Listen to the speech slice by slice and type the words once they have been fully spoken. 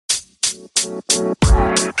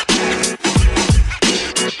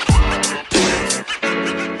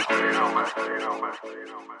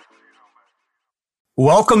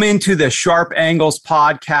Welcome into the Sharp Angles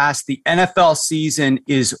podcast. The NFL season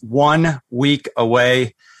is 1 week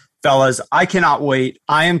away. Fellas, I cannot wait.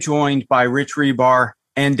 I am joined by Rich Hribar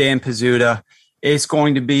and Dan Pizzuta. It's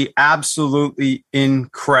going to be absolutely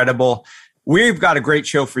incredible. We've got a great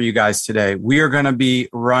show for you guys today. We are going to be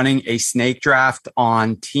running a snake draft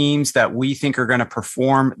on teams that we think are going to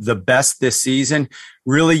perform the best this season.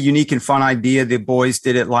 Really unique and fun idea. The boys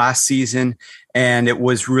did it last season, and it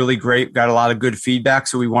was really great. Got a lot of good feedback,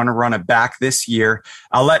 so we want to run it back this year.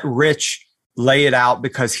 I'll let Rich lay it out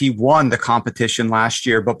because he won the competition last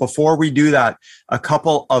year. But before we do that, a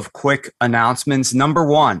couple of quick announcements. Number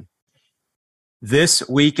one, this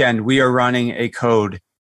weekend we are running a code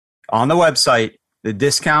on the website. The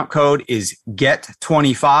discount code is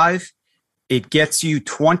GET25. It gets you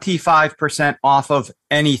 25% off of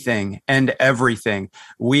anything and everything.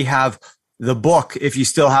 We have the book, if you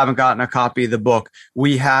still haven't gotten a copy of the book.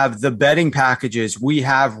 We have the betting packages. We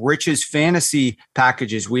have Rich's fantasy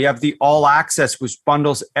packages. We have the all access, which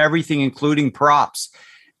bundles everything, including props.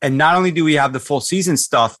 And not only do we have the full season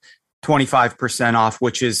stuff, 25% off,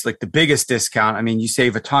 which is like the biggest discount. I mean, you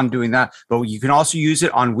save a ton doing that, but you can also use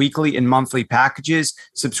it on weekly and monthly packages.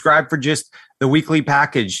 Subscribe for just the weekly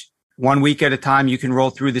package. 1 week at a time, you can roll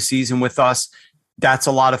through the season with us. That's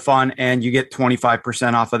a lot of fun, and you get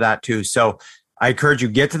 25% off of that too. So I encourage you,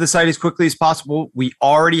 get to the site as quickly as possible. We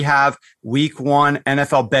already have week 1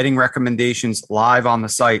 NFL betting recommendations live on the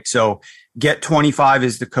site. So GET25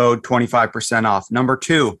 is the code, 25% off. Number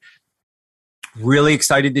 2, really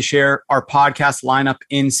excited to share our podcast lineup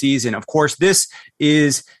in season. Of course, this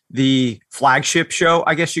is the flagship show,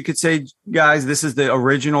 I guess you could say, guys. This is the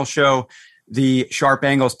original show, the Sharp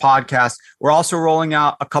Angles podcast. We're also rolling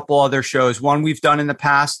out a couple other shows. One we've done in the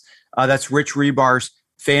past, that's Rich Hribar's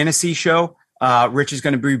fantasy show. Rich is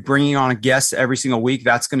going to be bringing on a guest every single week.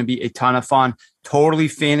 That's going to be a ton of fun. Totally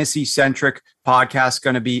fantasy-centric podcast,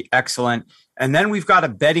 going to be excellent. And then we've got a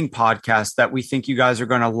betting podcast that we think you guys are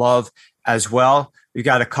going to love as well. We've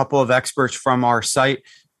got a couple of experts from our site,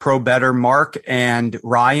 Pro Better Mark and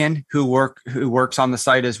Ryan, who works on the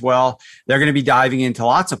site as well. They're going to be diving into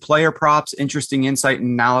lots of player props, interesting insight and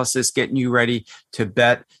analysis, getting you ready to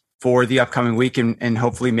bet for the upcoming week and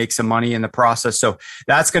hopefully make some money in the process. So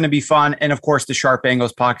that's going to be fun. And of course, the Sharp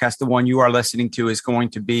Angles podcast, the one you are listening to, is going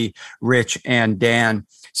to be Rich and Dan.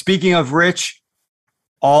 Speaking of Rich,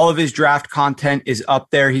 all of his draft content is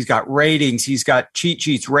up there. He's got ratings. He's got cheat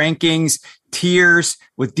sheets, rankings, tiers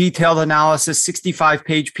with detailed analysis,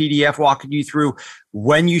 65-page PDF walking you through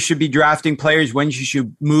when you should be drafting players, when you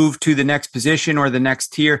should move to the next position or the next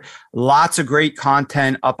tier. Lots of great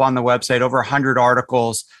content up on the website, over 100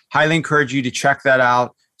 articles. Highly encourage you to check that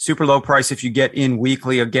out. Super low price if you get in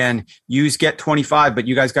weekly. Again, use GET25, but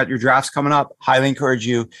you guys got your drafts coming up. Highly encourage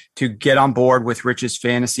you to get on board with Rich's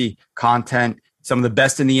fantasy content. Some of the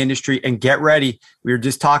best in the industry. And get ready. We were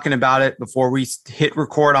just talking about it before we hit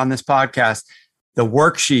record on this podcast. The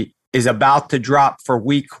worksheet is about to drop for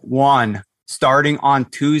week 1, starting on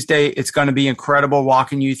Tuesday. It's going to be incredible,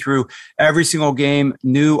 walking you through every single game,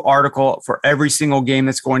 new article for every single game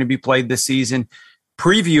that's going to be played this season,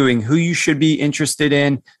 previewing who you should be interested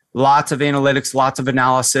in, lots of analytics, lots of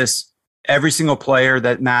analysis, every single player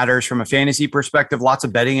that matters from a fantasy perspective, lots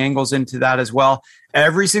of betting angles into that as well.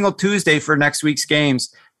 Every single Tuesday for next week's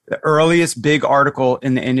games, the earliest big article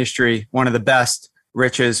in the industry, one of the best,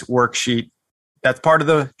 Rich's worksheet. That's part of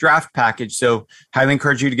the draft package. So highly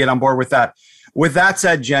encourage you to get on board with that. With that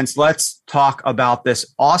said, gents, let's talk about this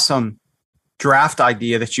awesome draft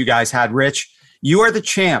idea that you guys had. Rich, you are the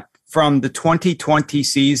champ from the 2020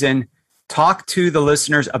 season. Talk to the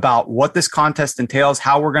listeners about what this contest entails,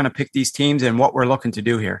 how we're going to pick these teams, and what we're looking to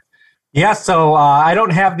do here. Yeah, so I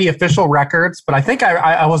don't have the official records, but I think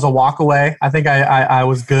I was a walk away. I think I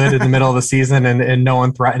was good in the middle of the season and no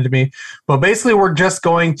one threatened me. But basically, we're just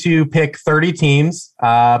going to pick 30 teams,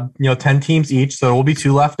 10 teams each. So there will be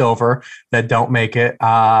 2 left over that don't make it.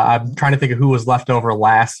 I'm trying to think of who was left over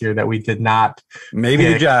last year that we did not Maybe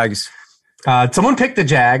pick. The Jags. Someone picked the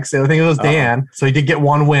Jags. I think it was Dan. So he did get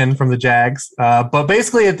 1 win from the Jags. But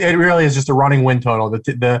basically, it really is just a running win total.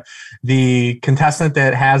 The contestant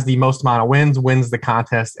that has the most amount of wins the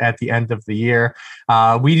contest at the end of the year.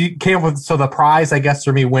 We came up with, so the prize, I guess,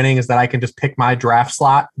 for me winning is that I can just pick my draft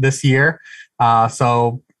slot this year.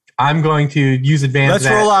 So I'm going to use advantage.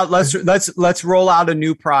 Let's roll out a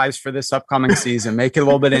new prize for this upcoming season. Make it a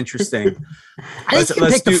little bit interesting. I think you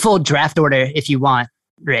can pick the full draft order if you want,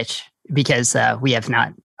 Rich, because we have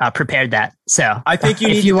not prepared that. So I think you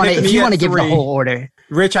need if you want to give the 3. whole order.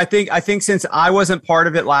 Rich, I think since I wasn't part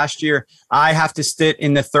of it last year, I have to sit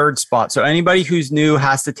in the 3rd spot. So anybody who's new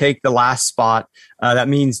has to take the last spot. That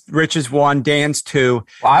means Rich is 1, Dan's 2.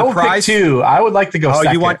 Well, I will pick 2. I would like to go second.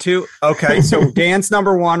 Oh, you want 2? Okay, so Dan's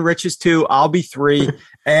number 1, Rich is 2, I'll be 3.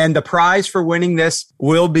 And the prize for winning this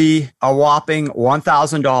will be a whopping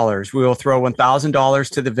 $1,000. We will throw $1,000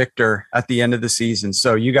 to the victor at the end of the season.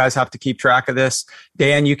 So you guys have to keep track of this.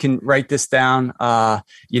 Dan, you can write this down.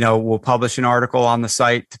 We'll publish an article on the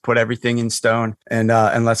site to put everything in stone. And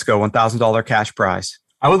let's go, $1,000 cash prize.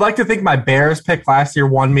 I would like to think my Bears pick last year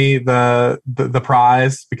won me the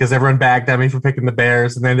prize because everyone bagged at me for picking the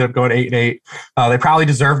Bears and they ended up going 8-8. They probably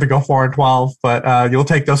deserved to go 4-12, but you'll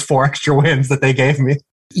take those 4 extra wins that they gave me.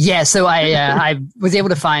 Yeah, so I was able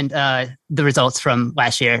to find the results from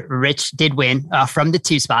last year. Rich did win from the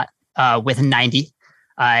 2 spot with 90.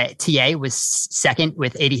 TA was second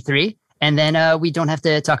with 83. And then we don't have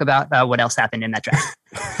to talk about what else happened in that draft.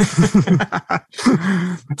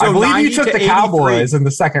 I believe you took the Cowboys in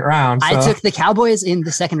the second round. So. I took the Cowboys in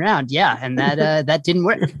the second round, yeah, and that didn't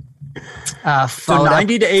work. So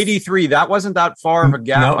 90 to 83, that wasn't that far of a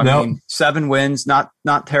gap. I mean, 7 wins, not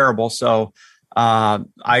terrible. So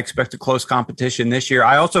I expect a close competition this year.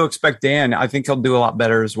 I also expect Dan. I think he'll do a lot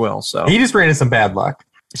better as well. So he just ran into some bad luck.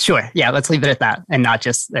 Sure. Yeah, let's leave it at that and not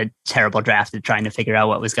just a terrible draft of trying to figure out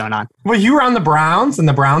what was going on. Well, you were on the Browns and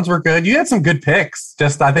the Browns were good. You had some good picks.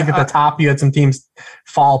 Just I think at the top you had some teams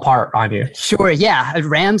fall apart on you. Sure. Yeah.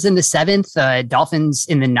 Rams in the 7th, Dolphins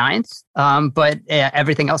in the 9th. But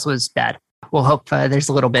everything else was bad. We'll hope there's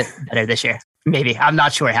a little bit better this year. Maybe. I'm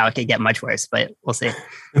not sure how it could get much worse, but we'll see.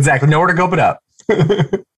 Exactly. Nowhere to go but up.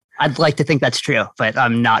 I'd like to think that's true, but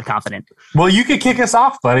I'm not confident. Well, you could kick us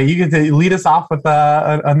off, buddy. You could lead us off with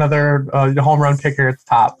another home run picker at the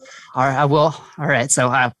top. All right, I will. All right.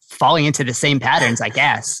 So falling into the same patterns, I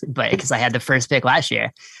guess, but because I had the first pick last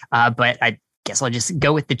year. But I guess I'll just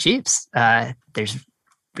go with the Chiefs. There's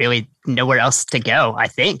really nowhere else to go, I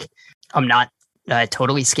think. I'm not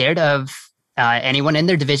totally scared of anyone in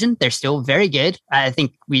their division. They're still very good. I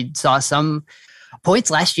think we saw some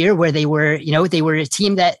points last year where they were a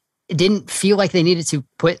team that didn't feel like they needed to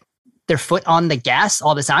put their foot on the gas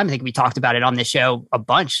all the time. I think we talked about it on the show a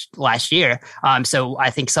bunch last year. So I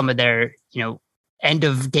think some of their, end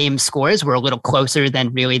of game scores were a little closer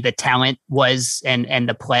than really the talent was and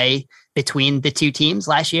the play between the two teams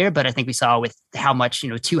last year. But I think we saw with how much,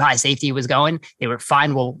 too high safety was going, they were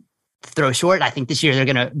fine. We'll throw short. I think this year they're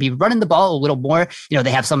going to be running the ball a little more.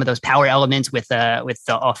 They have some of those power elements with the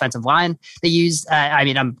offensive line they use.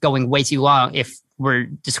 I'm going way too long if we're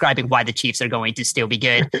describing why the Chiefs are going to still be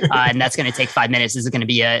good. And that's going to take 5 minutes. This is going to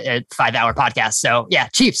be a 5-hour podcast. So yeah,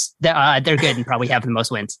 Chiefs, they're good and probably have the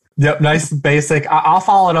most wins. Yep. Nice basic. I'll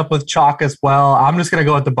follow it up with chalk as well. I'm just going to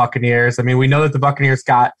go with the Buccaneers. I mean, we know that the Buccaneers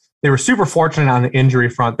they were super fortunate on the injury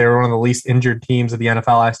front. They were one of the least injured teams of the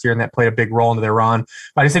NFL last year, and that played a big role into their run.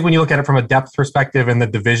 But I just think when you look at it from a depth perspective and the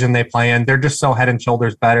division they play in, they're just so head and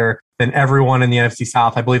shoulders better than everyone in the NFC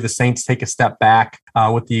South. I believe the Saints take a step back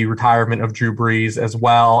with the retirement of Drew Brees as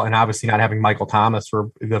well. And obviously not having Michael Thomas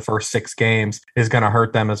for the first 6 games is going to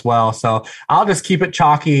hurt them as well. So I'll just keep it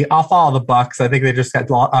chalky. I'll follow the Bucks. I think they just got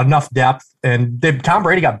enough depth, and Tom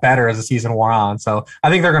Brady got better as the season wore on. So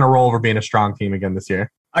I think they're going to roll over being a strong team again this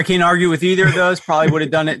year. I can't argue with either of those. Probably would have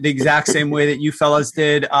done it the exact same way that you fellas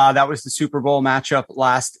did. That was the Super Bowl matchup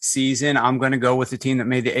last season. I'm going to go with the team that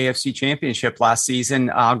made the AFC Championship last season.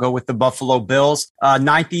 I'll go with the Buffalo Bills.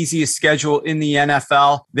 9th easiest schedule in the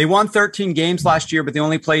NFL. They won 13 games last year, but they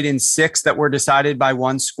only played in 6 that were decided by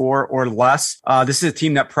 1 score or less. This is a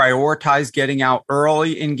team that prioritized getting out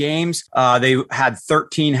early in games. They had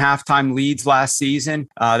 13 halftime leads last season.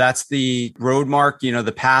 That's the road mark,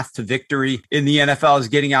 the path to victory in the NFL is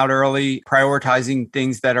getting out early, prioritizing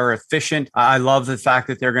things that are efficient. I love the fact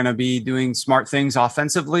that they're going to be doing smart things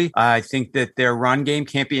offensively. I think that their run game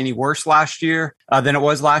can't be any worse last year than it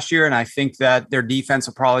was last year. And I think that their defense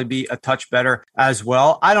will probably be a touch better as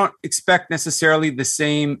well. I don't expect necessarily the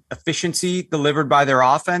same efficiency delivered by their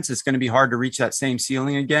offense. It's going to be hard to reach that same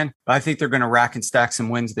ceiling again, but I think they're going to rack and stack some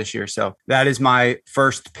wins this year. So that is my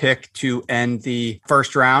first pick to end the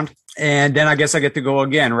first round. And then I guess I get to go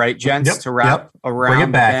again, right, gents, to wrap around the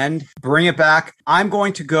bend. Bring it back. I'm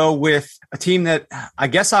going to go with a team that I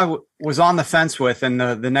guess I was on the fence with, and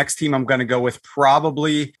the next team I'm going to go with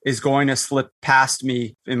probably is going to slip past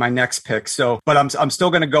me in my next pick. So, but I'm still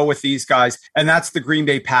going to go with these guys, and that's the Green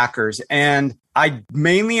Bay Packers. And I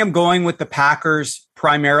mainly am going with the Packers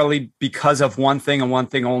primarily because of one thing and one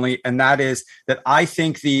thing only, and that is that I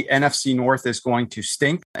think the NFC North is going to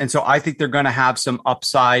stink. And so I think they're going to have some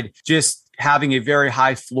upside just having a very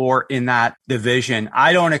high floor in that division.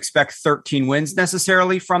 I don't expect 13 wins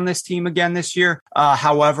necessarily from this team again this year.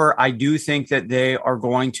 However, I do think that they are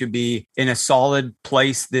going to be in a solid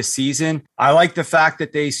place this season. I like the fact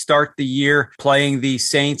that they start the year playing the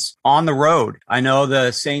Saints on the road. I know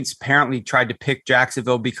the Saints apparently tried to pick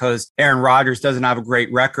Jacksonville because Aaron Rodgers doesn't have a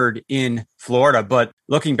great record in Florida, but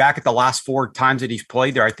looking back at the last 4 times that he's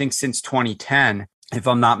played there, I think since 2010, if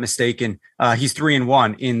I'm not mistaken, he's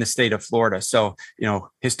 3-1 in the state of Florida. So,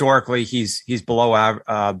 historically he's below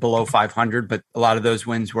 500, but a lot of those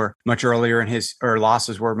wins were much earlier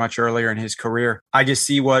losses were much earlier in his career. I just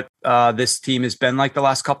see what this team has been like the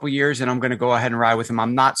last couple of years, and I'm going to go ahead and ride with him.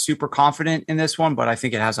 I'm not super confident in this one, but I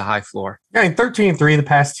think it has a high floor. Yeah, 13-3 the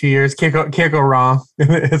past 2 years. Can't go wrong,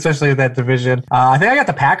 especially with that division. I think I got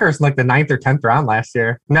the Packers in like the 9th or 10th round last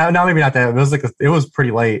year. No, maybe not that. It was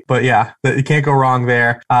pretty late, but yeah, you can't go wrong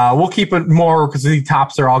there. We'll keep it more because the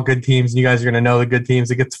tops are all good teams, and you guys are going to know the good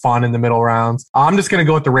teams. It gets fun in the middle rounds. I'm just going to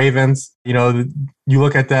go with the Ravens. You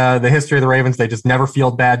look at the history of the Ravens, they just never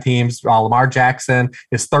field bad teams. Lamar Jackson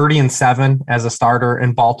is 30-7 as a starter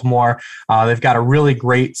in Baltimore. They've got a really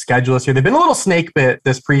great schedule this year. They've been a little snake bit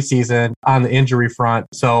this preseason on the injury front.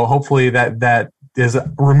 So hopefully that is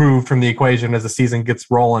removed from the equation as the season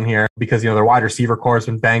gets rolling here, because their wide receiver core has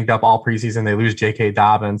been banged up all preseason. They lose J.K.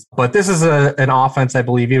 Dobbins, but this is an offense, I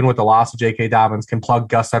believe, even with the loss of J.K. Dobbins, can plug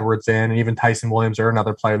Gus Edwards in, and even Tyson Williams or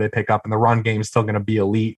another player they pick up, and the run game is still going to be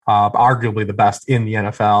elite, arguably the best in the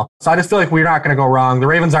NFL. So I just feel like we're not going to go wrong. The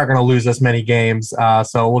Ravens aren't going to lose this many games,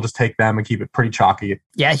 so we'll just take them and keep it pretty chalky.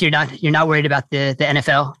 Yeah, you're not worried about the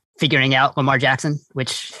NFL figuring out Lamar Jackson,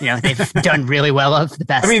 which they've done really well of the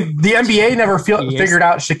past. I mean, the NBA never figured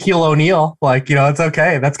out Shaquille O'Neal. It's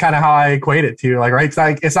okay. That's kind of how I equate it to. Right?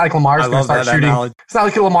 It's not like Lamar's going to start shooting. Analogy. It's not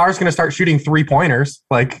like Lamar's going to start shooting 3-pointers.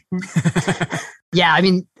 Yeah, I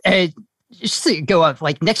mean, just to go up,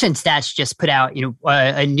 Next Gen Stats just put out,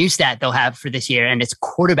 a new stat they'll have for this year, and it's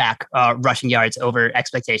quarterback rushing yards over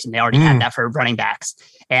expectation. They already had that for running backs,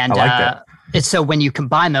 and I like that. So when you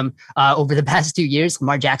combine them over the past 2 years,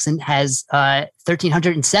 Lamar Jackson has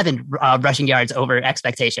 1,307 rushing yards over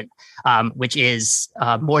expectation, which is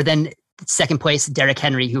more than second place Derrick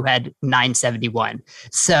Henry, who had 971.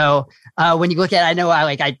 So when you look at, I know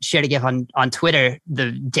I shared a GIF on Twitter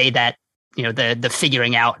the day that the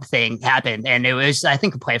figuring out thing happened, and it was, I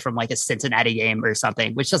think, a play from a Cincinnati game or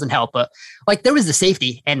something, which doesn't help, but there was the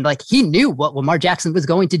safety, and he knew what Lamar Jackson was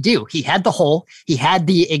going to do. He had the hole, he had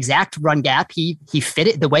the exact run gap, he fit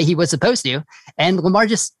it the way he was supposed to, and Lamar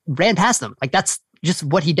just ran past them. That's just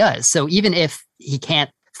what he does. So even if he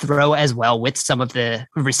can't throw as well with some of the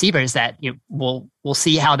receivers that we'll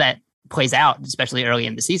see how that plays out, especially early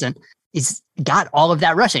in the season, he's got all of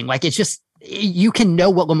that rushing. It's just, you can know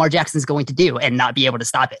what Lamar Jackson is going to do and not be able to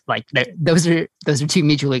stop it. Those are two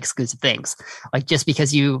mutually exclusive things. Just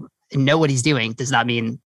because you know what he's doing does not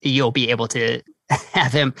mean you'll be able to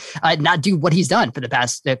have him not do what he's done for the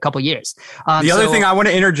past couple of years. The other thing I want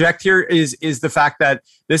to interject here is the fact that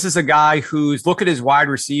this is a guy who's, look at his wide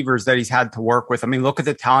receivers that he's had to work with. I mean, look at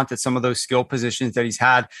the talent at some of those skill positions that he's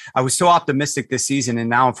had. I was so optimistic this season, and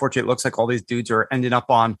now unfortunately it looks like all these dudes are ending up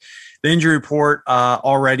on the injury report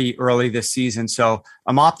already early this season. So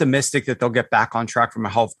I'm optimistic that they'll get back on track from a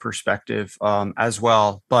health perspective as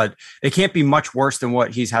well. But it can't be much worse than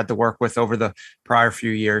what he's had to work with over the prior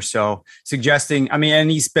few years. So suggesting, and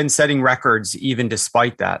he's been setting records even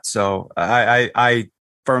despite that. So I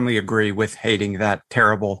firmly agree with hating that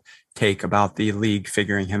terrible take about the league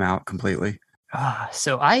figuring him out completely.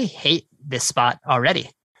 So I hate this spot already.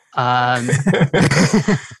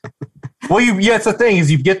 Well, it's the thing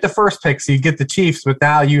is you get the first pick, so you get the Chiefs, but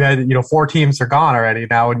now you had 4 teams are gone already.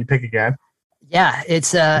 Now when you pick again, yeah,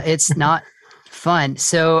 it's not fun.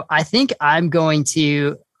 So I think I'm already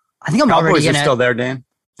gonna. Still there, Dan?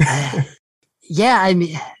 Yeah, I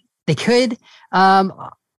mean they could.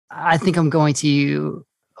 I think I'm going to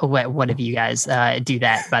let one of you guys do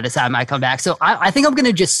that by the time I come back. So I think I'm going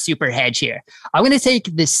to just super hedge here. I'm going to take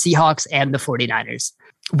the Seahawks and the 49ers.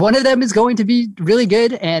 one of them is going to be really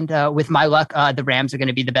good. And with my luck, the Rams are going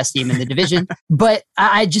to be the best team in the division. But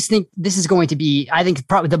I just think this is going to be, I think,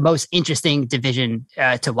 probably the most interesting division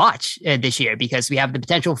to watch this year, because we have the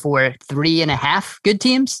potential for 3.5 good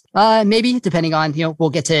teams, maybe, depending on, we'll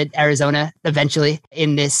get to Arizona eventually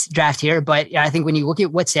in this draft here. But I think when you look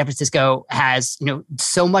at what San Francisco has,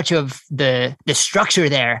 so much of the structure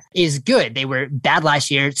there is good. They were bad last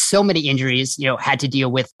year. So many injuries, had to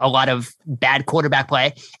deal with a lot of bad quarterback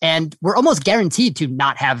play. And we're almost guaranteed to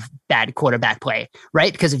not have bad quarterback play,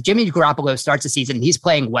 right? Because if Jimmy Garoppolo starts the season and he's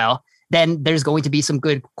playing well, then there's going to be some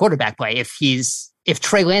good quarterback play. If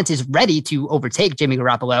Trey Lance is ready to overtake Jimmy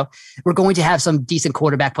Garoppolo, we're going to have some decent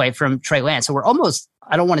quarterback play from Trey Lance. So we're almost,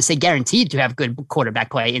 I don't want to say guaranteed to have good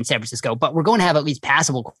quarterback play in San Francisco, but we're going to have at least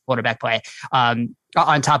passable quarterback play on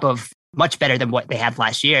top of much better than what they had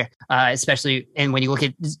last year, especially. And when you look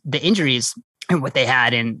at the injuries and what they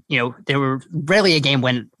had, and there were rarely a game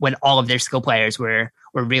when all of their skill players were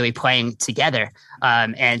really playing together.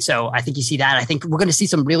 And so I think you see that. I think we're going to see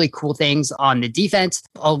some really cool things on the defense.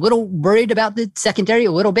 A little worried about the secondary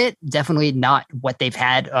a little bit. Definitely not what they've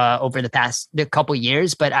had over the past couple of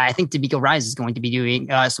years. But I think DeMeco Ryans is going to be doing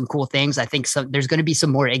some cool things. I think there's going to be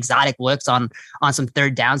some more exotic looks on some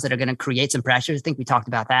third downs that are going to create some pressure. I think we talked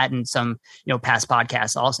about that in some past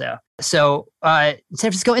podcasts also. So San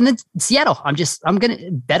Francisco and then Seattle. I'm going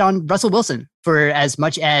to bet on Russell Wilson for as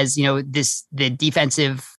much as the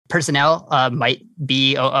defensive personnel might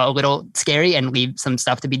be a little scary and leave some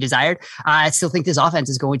stuff to be desired. I still think this offense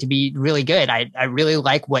is going to be really good. I really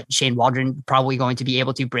like what Shane Waldron probably going to be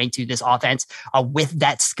able to bring to this offense with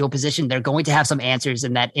that skill position. They're going to have some answers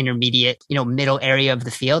in that intermediate, middle area of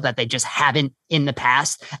the field that they just haven't in the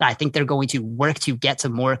past. And I think they're going to work to get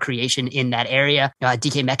some more creation in that area.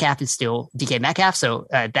 DK Metcalf is still DK Metcalf. So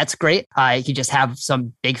that's great. You can just have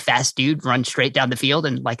some big fast dude run straight down the field,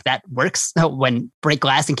 and that works when break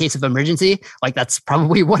glass in case of emergency. That's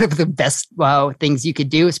probably one of the best things you could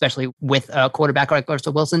do, especially with a quarterback like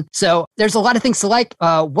Russell Wilson. So there's a lot of things to like.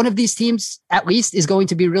 One of these teams at least is going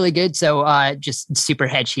to be really good. So just super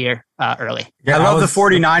hedge here early. Yeah, I love the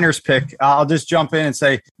 49ers pick. I'll just jump in and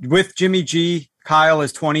say with Jimmy G, Kyle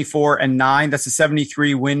is 24-9. That's a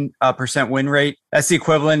 73% win rate. That's the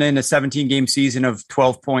equivalent in a 17-game season of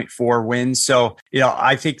 12.4 wins. So,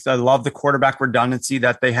 I think I love the quarterback redundancy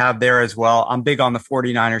that they have there as well. I'm big on the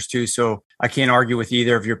 49ers too, so I can't argue with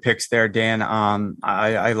either of your picks there, Dan.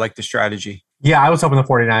 I like the strategy. Yeah, I was hoping the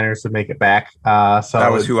 49ers would make it back. So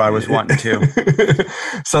that was who I was wanting to.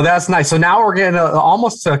 So that's nice. So now we're getting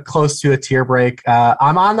almost close to a tier break.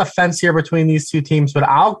 I'm on the fence here between these two teams, but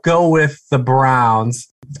I'll go with the Browns.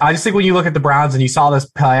 I just think when you look at the Browns, and you saw this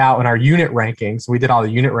play out in our unit rankings, we did all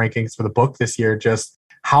the unit rankings for the book this year, just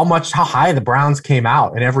how high the Browns came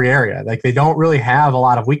out in every area. They don't really have a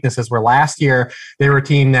lot of weaknesses, where last year they were a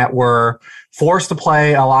team that were forced to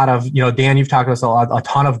play a lot of, Dan, you've talked to us a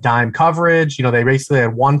ton of dime coverage. They basically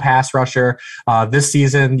had one pass rusher. This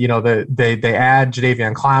season, they add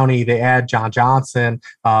Jadeveon Clowney, they add John Johnson,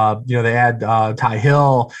 they add Ty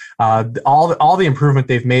Hill. All the improvement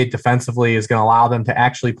they've made defensively is going to allow them to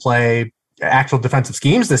actually play actual defensive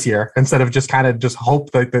schemes this year instead of just kind of just hope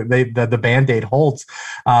that the Band-Aid holds.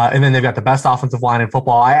 And then they've got the best offensive line in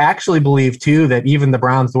football. I actually believe too that even the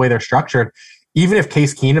Browns, the way they're structured, even if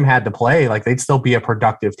Case Keenum had to play, they'd still be a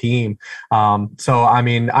productive team. So,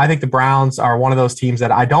 I think the Browns are one of those teams that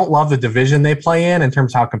I don't love the division they play in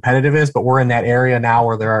terms of how competitive it is, but we're in that area now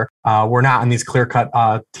where we're not in these clear-cut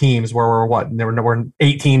teams where we're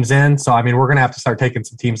 8 teams in. So, we're going to have to start taking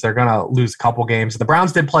some teams that are going to lose a couple games. The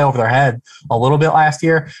Browns did play over their head a little bit last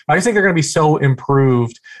year. I just think they're going to be so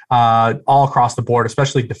improved all across the board,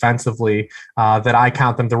 especially defensively, that I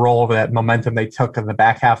count them to roll over that momentum they took in the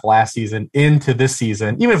back half of last season into this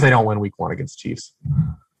season, even if they don't win week 1 against the Chiefs.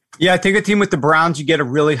 Yeah, I think a team with the Browns, you get a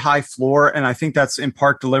really high floor, and I think that's in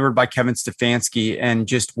part delivered by Kevin Stefanski and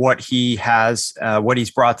just what he has, what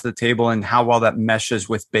he's brought to the table and how well that meshes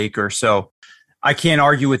with Baker. So I can't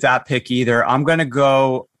argue with that pick either. I'm going to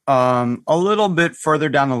go a little bit further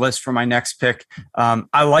down the list for my next pick.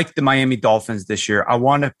 I like the Miami Dolphins this year. I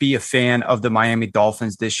want to be a fan of the Miami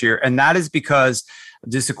Dolphins this year, and that is because,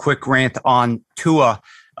 just a quick rant on Tua,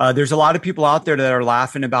 there's a lot of people out there that are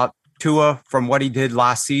laughing about Tua from what he did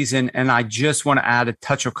last season. And I just want to add a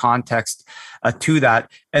touch of context to that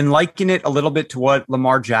and liken it a little bit to what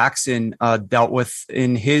Lamar Jackson dealt with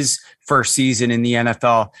in his first season in the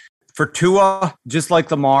NFL. For Tua, just like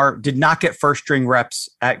Lamar, did not get first string reps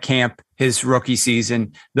at camp his rookie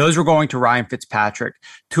season. Those were going to Ryan Fitzpatrick.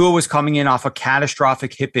 Tua was coming in off a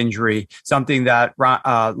catastrophic hip injury, something that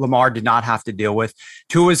Lamar did not have to deal with.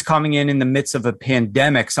 Tua was coming in the midst of a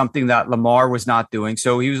pandemic, something that Lamar was not doing.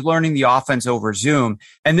 So he was learning the offense over Zoom.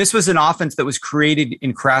 And this was an offense that was created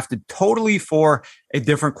and crafted totally for a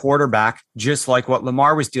different quarterback, just like what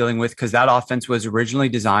Lamar was dealing with, because that offense was originally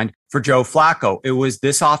designed for Joe Flacco. It was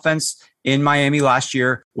this offense in Miami last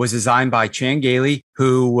year was designed by Chan Gailey,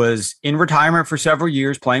 who was in retirement for several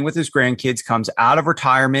years, playing with his grandkids, comes out of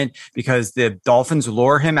retirement because the Dolphins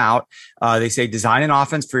lure him out. They say, design an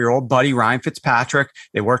offense for your old buddy, Ryan Fitzpatrick.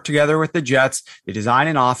 They work together with the Jets. They design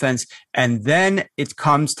an offense. And then it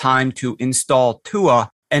comes time to install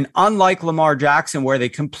Tua. And unlike Lamar Jackson, where they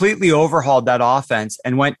completely overhauled that offense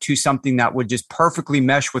and went to something that would just perfectly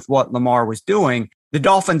mesh with what Lamar was doing, the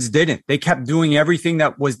Dolphins didn't. They kept doing everything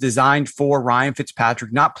that was designed for Ryan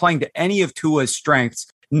Fitzpatrick, not playing to any of Tua's strengths,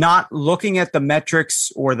 not looking at the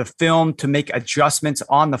metrics or the film to make adjustments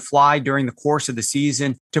on the fly during the course of the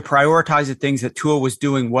season to prioritize the things that Tua was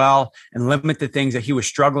doing well and limit the things that he was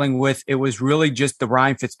struggling with. It was really just the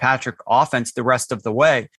Ryan Fitzpatrick offense the rest of the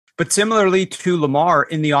way. But similarly to Lamar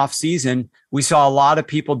in the offseason, we saw a lot of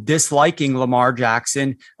people disliking Lamar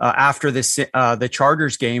Jackson after the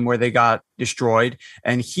Chargers game where they got destroyed.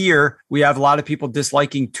 And here we have a lot of people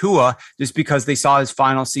disliking Tua just because they saw his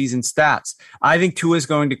final season stats. I think Tua is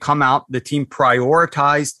going to come out. The team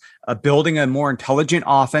prioritized building a more intelligent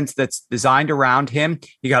offense that's designed around him.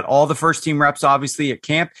 He got all the first team reps, obviously, at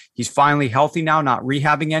camp. He's finally healthy now, not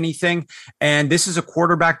rehabbing anything. And this is a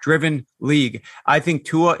quarterback driven league. I think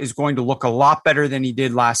Tua is going to look a lot better than he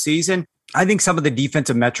did last season. I think some of the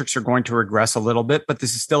defensive metrics are going to regress a little bit, but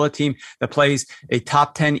this is still a team that plays a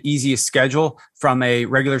top 10 easiest schedule from a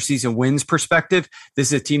regular season wins perspective.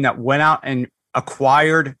 This is a team that went out and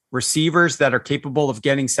acquired receivers that are capable of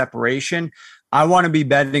getting separation. I want to be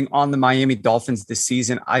betting on the Miami Dolphins this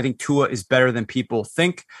season. I think Tua is better than people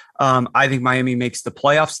think. I think Miami makes the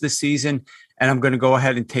playoffs this season, and I'm going to go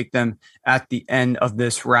ahead and take them at the end of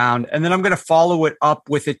this round. And then I'm going to follow it up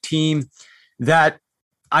with a team that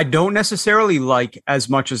I don't necessarily like as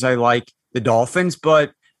much as I like the Dolphins,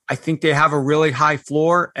 but I think they have a really high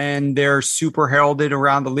floor and they're super heralded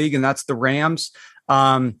around the league, and that's the Rams.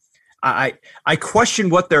 I question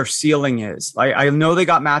what their ceiling is. I know they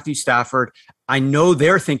got Matthew Stafford. I know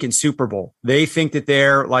they're thinking Super Bowl. They think that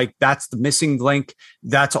they're like, that's the missing link.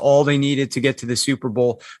 That's all they needed to get to the Super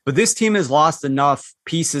Bowl. But this team has lost enough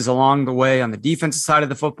pieces along the way on the defensive side of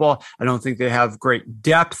the football. I don't think they have great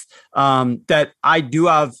depth that I do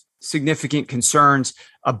have significant concerns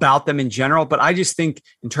about them in general. But I just think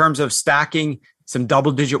in terms of stacking some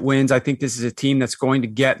double-digit wins, I think this is a team that's going to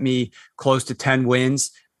get me close to 10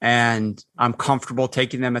 wins. And I'm comfortable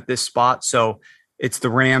taking them at this spot. So it's the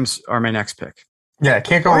Rams are my next pick. Yeah,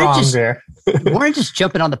 can't go wrong there. Warren just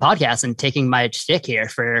jumping on the podcast and taking my stick here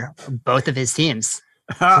for both of his teams.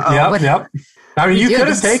 Yep. I mean, you could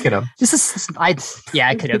have taken him. I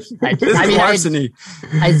could have.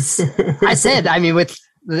 I said,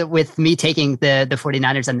 with me taking the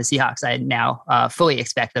 49ers and the Seahawks, I now fully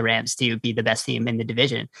expect the Rams to be the best team in the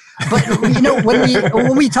division. But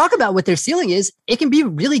when we talk about what their ceiling is, it can be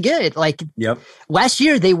really good. Like last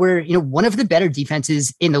year, they were one of the better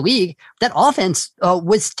defenses in the league. That offense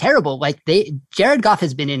was terrible. Like Jared Goff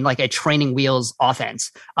has been in like a training wheels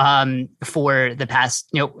offense for the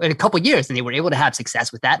past a couple of years, and they were able to have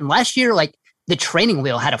success with that. And last year, like the training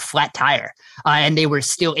wheel had a flat tire, and they were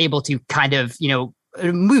still able to kind of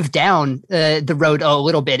move down the road a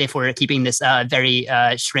little bit if we're keeping this very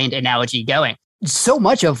strained analogy going. So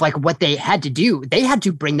much of like what they had to do, they had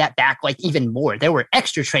to bring that back like even more. There were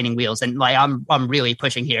extra training wheels, and like I'm really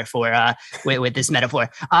pushing here for with this metaphor.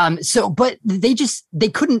 But they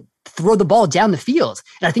couldn't throw the ball down the field.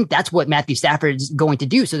 And I think that's what Matthew Stafford's going to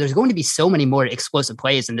do. So there's going to be so many more explosive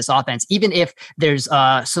plays in this offense, even if there's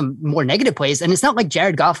some more negative plays. And it's not like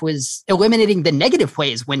Jared Goff was eliminating the negative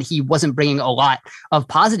plays when he wasn't bringing a lot of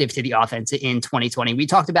positive to the offense in 2020. We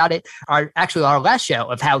talked about it our last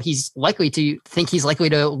show of how he's likely to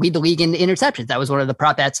lead the league in interceptions. That was one of the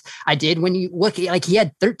prop bets I did. When you look at, like, he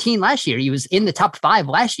had 13 last year. He was in the top 5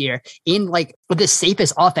 last year in like the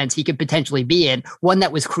safest offense he could potentially be in, one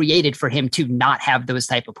that was created for him to not have those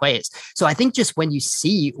type of plays. So I think just when you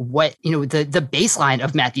see what, the baseline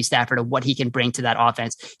of Matthew Stafford of what he can bring to that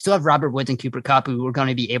offense, you still have Robert Woods and Cooper Kupp who are going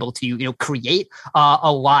to be able to, create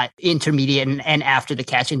a lot intermediate and after the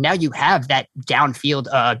catch. And now you have that downfield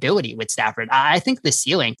ability with Stafford. I think the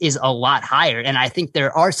ceiling is a lot higher. And I think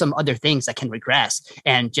there are some other things that can regress,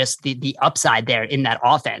 and just the upside there in that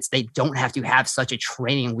offense. They don't have to have such a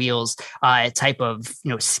training wheels type of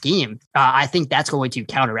scheme, I think that's going to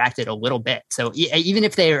counteract it a little bit. So even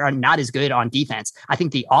if they are not as good on defense, I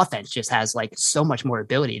think the offense just has like so much more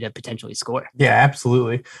ability to potentially score. Yeah,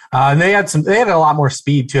 absolutely. And they had a lot more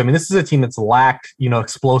speed too. I mean, this is a team that's lacked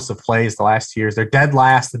explosive plays the last 2 years. They're dead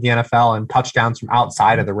last in the NFL in touchdowns from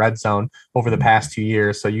outside of the red zone over the past 2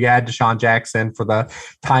 years. So you add Deshaun Jackson for the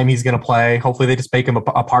time he's going to play. Hopefully they just make him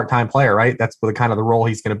a part-time player, right? That's the kind of the role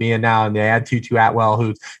he's going to be in now. And they add Tutu Atwell,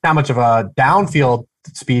 who's not much of a downfield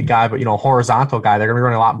speed guy, but horizontal guy. They're going to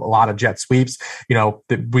be running a lot of jet sweeps. We know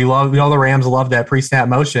the Rams love that pre-snap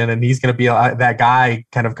motion, and he's going to be that guy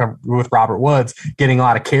kind of with Robert Woods, getting a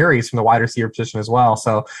lot of carries from the wide receiver position as well.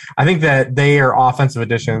 So I think that their offensive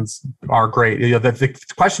additions are great. The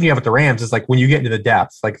question you have with the Rams is like when you get into the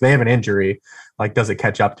depth, like they have an injury, like does it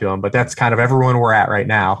catch up to them? But that's kind of everyone we're at right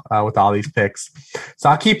now with all these picks. So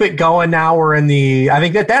I'll keep it going. Now we're in I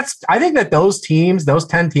think that those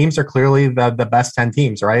 10 teams are clearly the best 10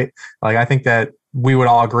 teams, right? Like I think that we would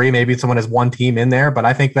all agree. Maybe someone has one team in there, but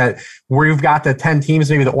I think that we've got the 10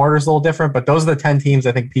 teams. Maybe the order is a little different, but those are the 10 teams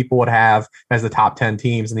I think people would have as the top 10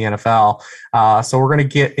 teams in the NFL. So we're going to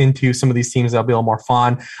get into some of these teams that'll be a little more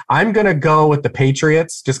fun. I'm going to go with the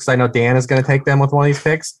Patriots just because I know Dan is going to take them with one of these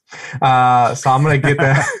picks. So I'm going to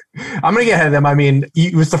get I'm going to get ahead of them. I mean,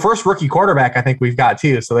 it was the first rookie quarterback I think we've got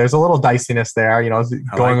too. So there's a little diciness there,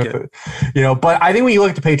 but I think when you look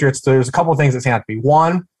at the Patriots, there's a couple of things that stand out to be.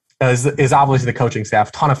 One, is obviously the coaching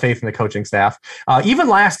staff. Ton of faith in the coaching staff. Even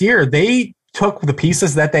last year, they took the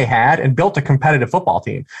pieces that they had and built a competitive football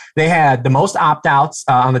team. They had the most opt-outs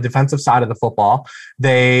on the defensive side of the football.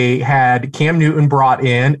 They had Cam Newton brought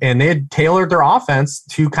in, and they had tailored their offense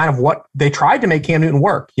to kind of what they tried to make Cam Newton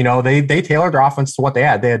work. They tailored their offense to what they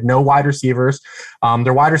had. They had no wide receivers.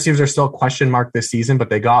 Their wide receivers are still a question mark this season, but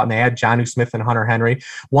they got and they had Jonnu Smith and Hunter Henry.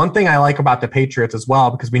 One thing I like about the Patriots as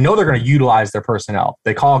well, because we know they're going to utilize their personnel.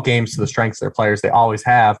 They call games to the strengths of their players. They always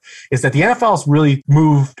have, is that the NFL has really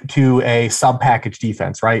moved to a sub-package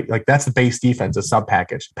defense, right? Like that's the base defense, a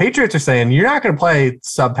sub-package. Patriots are saying, you're not going to play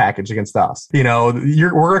sub-package against us. We're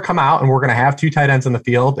going to come out and we're going to have 2 tight ends in the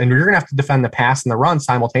field, and you're going to have to defend the pass and the run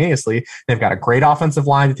simultaneously. They've got a great offensive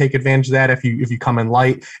line to take advantage of that if you come in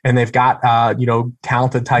light, and they've got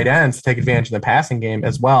talented tight ends to take advantage of the passing game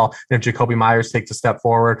as well. And if Jacoby Myers takes a step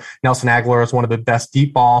forward, Nelson Aguilar is one of the best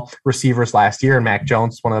deep ball receivers last year, and Mac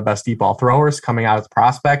Jones is one of the best deep ball throwers coming out as a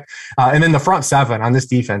prospect. And then the front 7 on this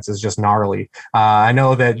defense is just gnarly. I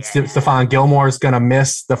know that Stephon Gilmore is going to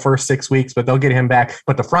miss the first 6 weeks, but they'll get him back.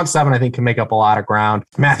 But the front 7, I think, can make up a lot of ground.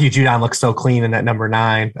 Matthew Judon looks so clean in that number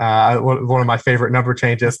 9. One of my favorite number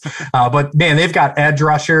changes. But man, they've got edge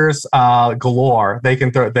rushers galore. They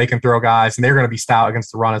can throw guys, and they're going to be stout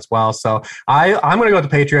against the run as well. So I'm going to go with the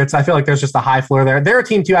Patriots. I feel like there's just a high floor there. They're a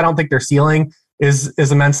team too. I don't think their ceiling is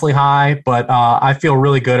immensely high, but I feel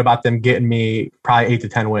really good about them getting me probably 8 to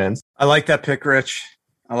 10 wins. I like that pick, Rich.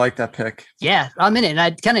 I like that pick. Yeah, I'm in it. And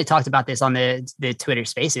I kind of talked about this on the Twitter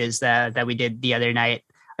Spaces that we did the other night.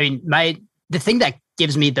 I mean, the thing that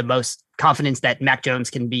gives me the most confidence that Mac Jones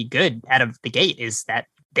can be good out of the gate is that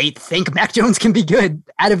they think Mac Jones can be good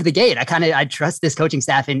out of the gate. I trust this coaching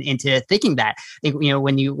staff into thinking that. I think,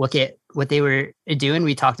 when you look at what they were doing,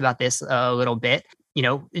 we talked about this a little bit.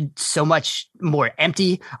 So much more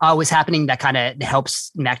empty was happening that kind of helps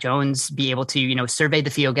Mac Jones be able to, survey the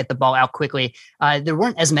field, get the ball out quickly. There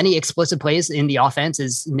weren't as many explosive plays in the offense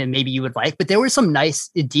as maybe you would like, but there were some nice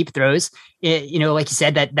deep throws, like you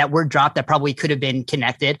said, that were dropped that probably could have been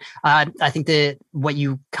connected. I think that what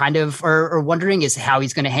you kind of are wondering is how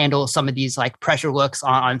he's going to handle some of these like pressure looks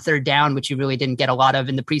on third down, which you really didn't get a lot of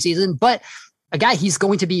in the preseason, but a guy he's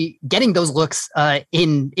going to be getting those looks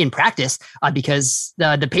in practice because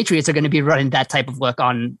the Patriots are going to be running that type of look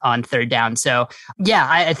on third down. So yeah,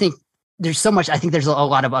 I think there's so much. I think there's a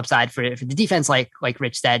lot of upside for the defense, like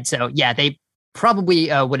Rich said. So yeah, they probably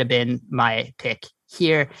would have been my pick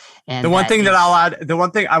here. And the one thing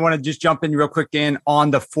I want to just jump in real quick, Dan,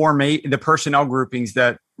 on the personnel groupings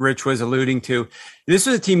that Rich was alluding to. This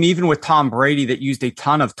was a team, even with Tom Brady, that used a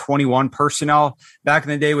ton of 21 personnel back in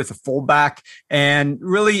the day with a fullback. And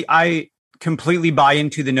really, I completely buy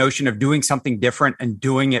into the notion of doing something different and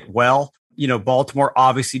doing it well. Baltimore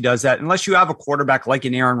obviously does that. Unless you have a quarterback like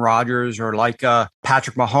an Aaron Rodgers or like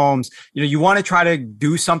Patrick Mahomes, you want to try to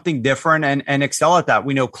do something different and excel at that.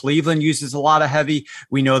 We know Cleveland uses a lot of heavy.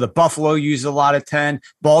 We know the Buffalo uses a lot of 10.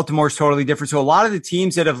 Baltimore's totally different. So a lot of the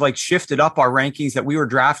teams that have like shifted up our rankings that we were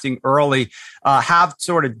drafting early have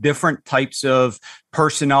sort of different types of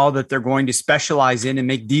personnel that they're going to specialize in and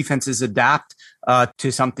make defenses adapt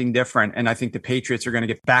to something different. And I think the Patriots are going to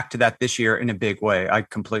get back to that this year in a big way. I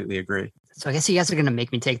completely agree. So I guess you guys are going to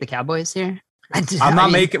make me take the Cowboys here. I'm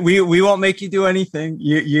not making. We won't make you do anything.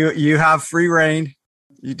 You have free reign.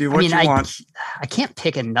 You do what you want. I can't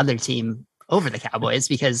pick another team over the Cowboys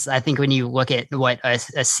because I think when you look at what a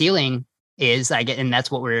ceiling is, and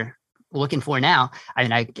that's what we're looking for now. I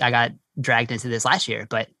mean, I got dragged into this last year,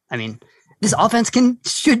 but I mean, this offense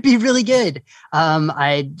should be really good.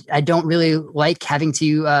 I don't really like having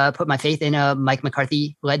to put my faith in a Mike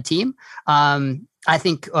McCarthy led team. I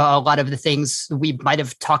think a lot of the things we might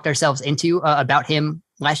have talked ourselves into about him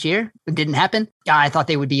last year didn't happen. I thought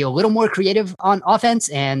they would be a little more creative on offense,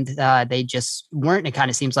 and they just weren't. It kind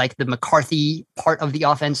of seems like the McCarthy part of the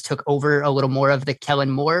offense took over a little more of the Kellen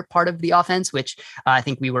Moore part of the offense, which I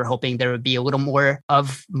think we were hoping there would be a little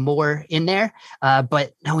more in there.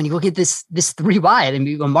 But now when you look at this three wide, I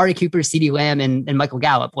mean, Amari Cooper, CeeDee Lamb, and Michael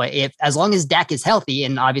Gallup, as long as Dak is healthy,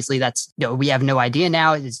 and obviously that's, we have no idea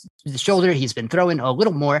now, the shoulder, he's been throwing a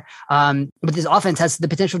little more. But this offense has the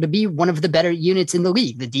potential to be one of the better units in the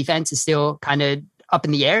league. The defense is still kind of up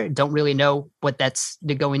in the air. Don't really know what that's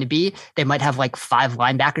going to be. They might have like 5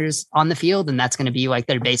 linebackers on the field, and that's going to be like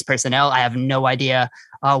their base personnel. I have no idea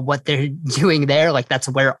what they're doing there. Like that's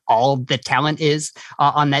where all the talent is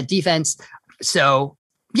on that defense. So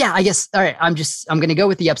yeah, I guess, all right, I'm going to go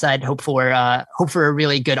with the upside, hope for a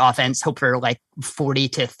really good offense, hope for like 40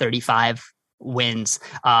 to 35 wins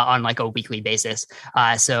on like a weekly basis.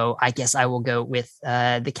 So I guess I will go with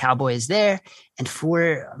the Cowboys there. And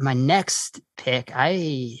for my next pick,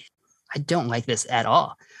 I don't like this at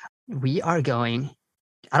all. We are going,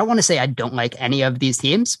 I don't want to say I don't like any of these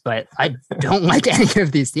teams, but I don't like any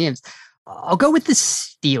of these teams. I'll go with the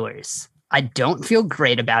Steelers. I don't feel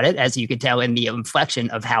great about it, as you could tell in the inflection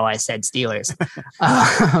of how I said Steelers.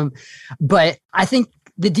 But I think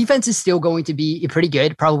the defense is still going to be pretty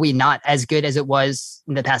good, probably not as good as it was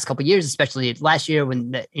in the past couple of years, especially last year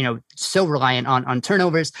when so reliant on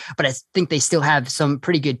turnovers. But I think they still have some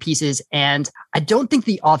pretty good pieces, and I don't think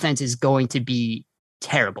the offense is going to be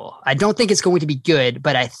terrible. I don't think it's going to be good,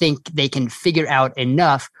 but I think they can figure out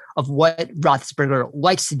enough of what Roethlisberger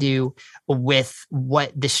likes to do with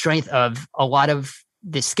what the strength of a lot of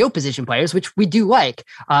the skill position players, which we do like.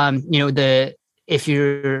 If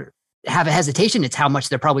you have a hesitation, it's how much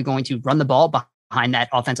they're probably going to run the ball behind that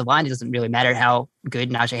offensive line. It doesn't really matter how good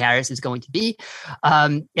Najee Harris is going to be.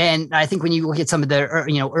 And I think when you look at some of the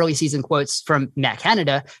early season quotes from Matt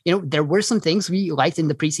Canada, there were some things we liked in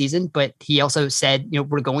the preseason, but he also said,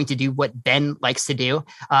 we're going to do what Ben likes to do.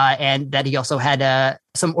 And that he also had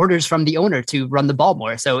some orders from the owner to run the ball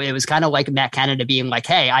more. So it was kind of like Matt Canada being like,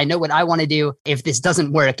 hey, I know what I want to do. If this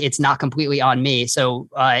doesn't work, it's not completely on me. So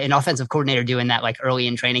an offensive coordinator doing that like early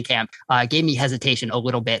in training camp gave me hesitation a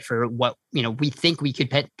little bit for what, we think we could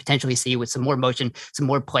potentially see with some more motion, some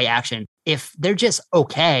more play action. If they're just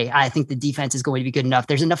okay, I think the defense is going to be good enough.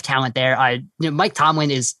 There's enough talent there. Mike Tomlin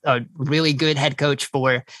is a really good head coach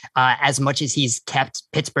for as much as he's kept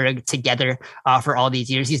Pittsburgh together for all these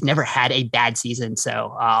years. He's never had a bad season.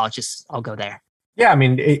 So I'll go there. Yeah, I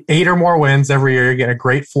mean, 8 or more wins every year. You get a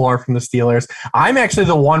great floor from the Steelers. I'm actually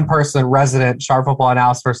the one resident Sharp Football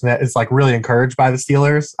Analysis person that is like really encouraged by the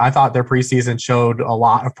Steelers. I thought their preseason showed a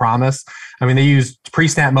lot of promise. I mean, they used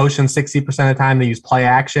pre-snap motion 60% of the time. They used play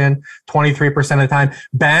action 23% of the time.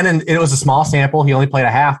 Ben, and it was a small sample. He only played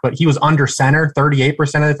a half, but he was under center 38%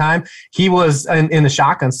 of the time. He was in the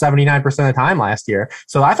shotgun 79% of the time last year.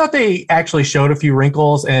 So I thought they actually showed a few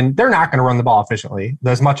wrinkles, and they're not going to run the ball efficiently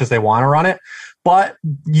as much as they want to run it. But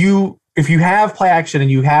if you have play action and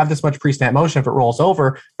you have this much pre-snap motion, if it rolls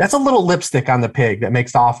over, that's a little lipstick on the pig that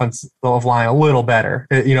makes the offensive line a little better.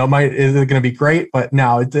 Is it going to be great? But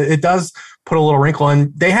no, it does put a little wrinkle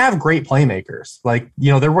in. They have great playmakers. Like,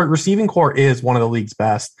 their receiving core is one of the league's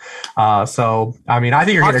best. So, I mean, I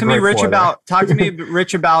think you're going to talk to me,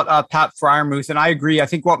 Rich, about Pat Freiermuth. And I agree. I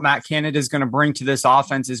think what Matt Canada is going to bring to this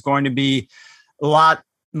offense is going to be a lot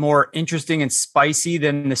more interesting and spicy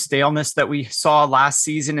than the staleness that we saw last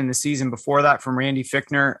season and the season before that from Randy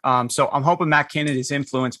Fichtner. So I'm hoping Matt Canada's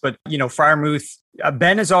influence, but Freiermuth,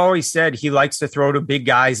 Ben has always said he likes to throw to big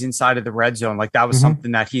guys inside of the red zone. Like that was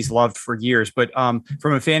something that he's loved for years. But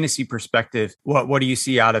from a fantasy perspective, what do you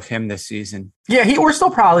see out of him this season? Yeah, we're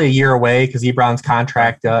still probably a year away because Ebron's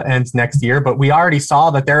contract ends next year. But we already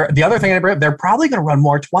saw that the other thing they're probably going to run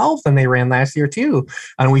more 12 than they ran last year too.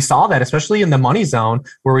 And we saw that, especially in the money zone,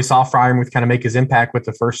 where we saw Freiermuth kind of make his impact with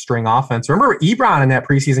the first string offense. Remember, Ebron in that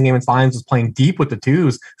preseason game against Lions was playing deep with the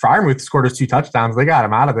twos. Freiermuth scored his 2 touchdowns. They got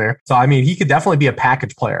him out of there. So, I mean, he could definitely be a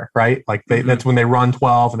package player, right? Like that's when they run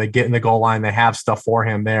 12 and they get in the goal line, they have stuff for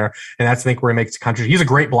him there. And that's, I think, where he makes the country. He's a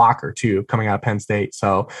great blocker too, coming out of Penn State.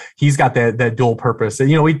 So he's got that dual purpose.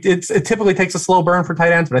 It typically takes a slow burn for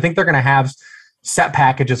tight ends, but I think they're going to have set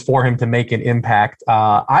packages for him to make an impact.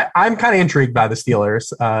 I'm kind of intrigued by the Steelers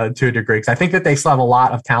to a degree because I think that they still have a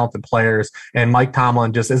lot of talented players, and Mike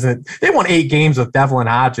Tomlin just isn't. They won 8 games with Devlin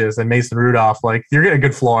Hodges and Mason Rudolph. Like, you're getting a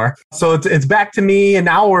good floor. So it's back to me, and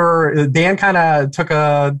now Dan kind of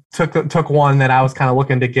took one that I was kind of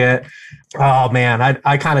looking to get. Oh man,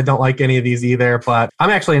 I kind of don't like any of these either, but I'm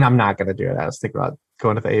not going to do it. I was thinking about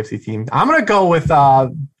going to the AFC team. I'm going to go with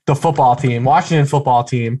the football team, Washington football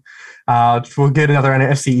team. We'll get another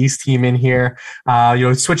NFC East team in here.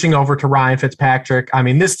 Switching over to Ryan Fitzpatrick. I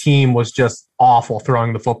mean, this team was just awful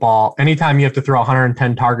throwing the football. Anytime you have to throw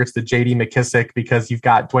 110 targets to J.D. McKissick because you've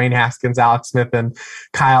got Dwayne Haskins, Alex Smith, and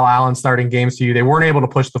Kyle Allen starting games for you, they weren't able to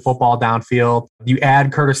push the football downfield. You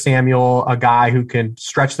add Curtis Samuel, a guy who can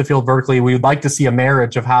stretch the field vertically. We would like to see a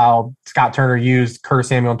marriage of how Scott Turner used Curtis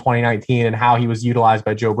Samuel in 2019 and how he was utilized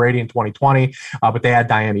by Joe Brady in 2020. But they had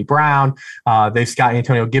Diami Brown. They've got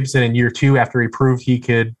Antonio Gibson in year 2 after he proved he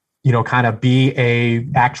could kind of be a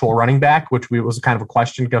actual running back, which was kind of a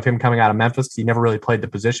question of him coming out of Memphis because he never really played the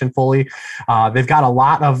position fully. They've got a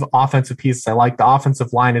lot of offensive pieces. I like the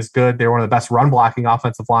offensive line is good. They're one of the best run blocking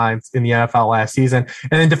offensive lines in the NFL last season.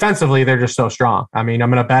 And then defensively, they're just so strong. I mean,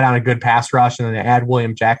 I'm going to bet on a good pass rush and then they add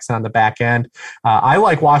William Jackson on the back end. I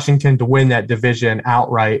like Washington to win that division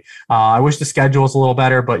outright. I wish the schedule was a little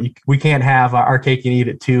better, but we can't have our cake and eat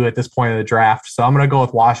it too at this point of the draft. So I'm going to go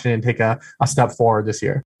with Washington and take a step forward this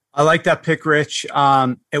year. I like that pick, Rich.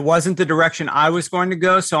 It wasn't the direction I was going to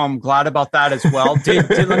go, so I'm glad about that as well.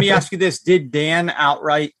 Let me ask you this. Did Dan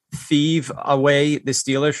outright thieve away the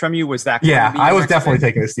Steelers from you? Was that? Yeah, I was definitely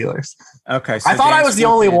taking the Steelers. Okay. So I thought I was the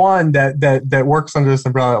only one that works under this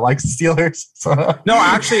umbrella that likes the Steelers. So. No,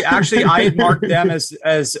 actually, I had marked them as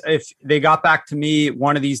if they got back to me,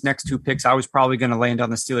 one of these next 2 picks, I was probably going to land on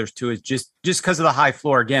the Steelers too, is just because of the high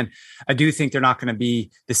floor. Again, I do think they're not going to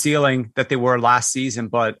be the ceiling that they were last season,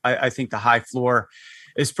 but I think the high floor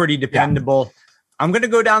is pretty dependable. Yeah. I'm going to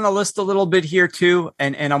go down the list a little bit here too.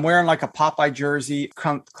 And I'm wearing like a Popeye jersey,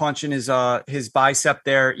 clenching his bicep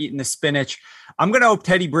there, eating the spinach. I'm going to hope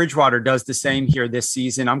Teddy Bridgewater does the same here this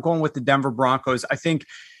season. I'm going with the Denver Broncos. I think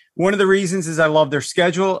one of the reasons is I love their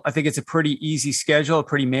schedule. I think it's a pretty easy schedule, a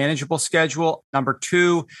pretty manageable schedule. Number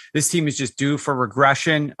 2, this team is just due for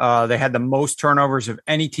regression. They had the most turnovers of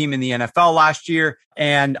any team in the NFL last year.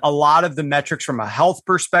 And a lot of the metrics from a health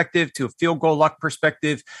perspective to a field goal luck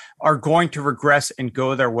perspective are going to regress and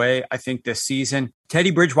go their way, I think, this season. Teddy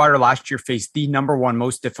Bridgewater last year faced the number 1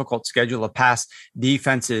 most difficult schedule of pass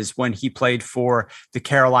defenses when he played for the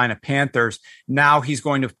Carolina Panthers. Now he's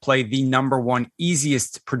going to play the number 1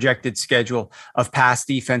 easiest projected schedule of pass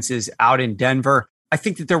defenses out in Denver. I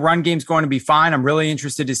think that their run game is going to be fine. I'm really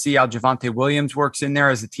interested to see how Javonte Williams works in there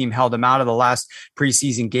as the team held him out of the last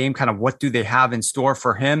preseason game. Kind of what do they have in store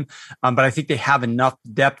for him? But I think they have enough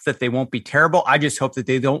depth that they won't be terrible. I just hope that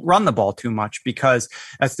they don't run the ball too much because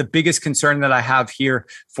that's the biggest concern that I have here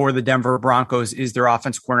for the Denver Broncos is their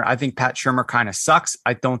offense corner. I think Pat Shurmur kind of sucks.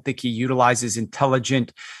 I don't think he utilizes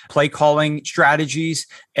intelligent play calling strategies.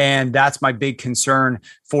 And that's my big concern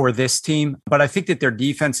for this team. But I think that their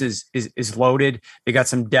defense is loaded. They got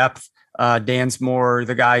some depth. Dan's more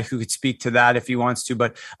the guy who could speak to that if he wants to.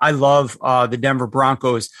 But I love the Denver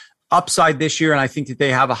Broncos upside this year, and I think that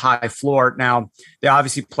they have a high floor. Now, they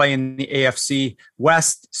obviously play in the AFC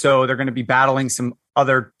West, so they're going to be battling some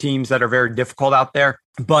other teams that are very difficult out there.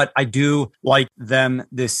 But I do like them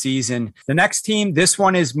this season. The next team, this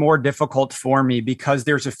one is more difficult for me because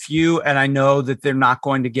there's a few, and I know that they're not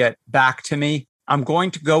going to get back to me. I'm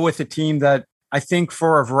going to go with a team that I think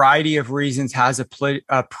for a variety of reasons has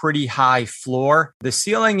a pretty high floor. The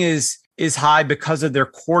ceiling is high because of their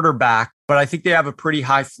quarterback, but I think they have a pretty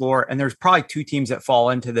high floor. And there's probably 2 teams that fall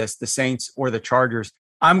into this, the Saints or the Chargers.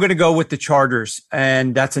 I'm going to go with the Chargers,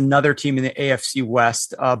 and that's another team in the AFC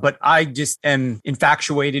West. But I just am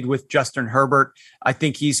infatuated with Justin Herbert. I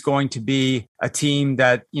think he's going to be a team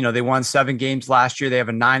that, they won 7 games last year. They have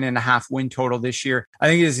a 9.5 win total this year. I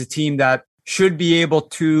think it is a team that should be able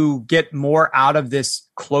to get more out of this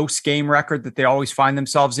close game record that they always find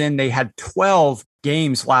themselves in. They had 12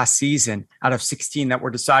 games last season out of 16 that were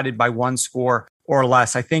decided by 1 score or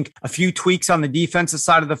less. I think a few tweaks on the defensive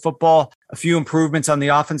side of the football, a few improvements on the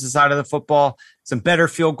offensive side of the football, some better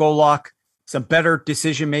field goal luck, some better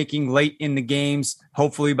decision-making late in the games,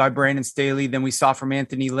 hopefully by Brandon Staley than we saw from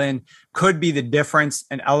Anthony Lynn, could be the difference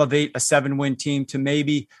and elevate a 7-win team to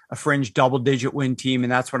maybe a fringe double-digit win team.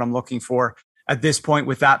 And that's what I'm looking for at this point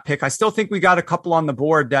with that pick. I still think we got a couple on the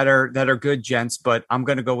board that are good, gents, but I'm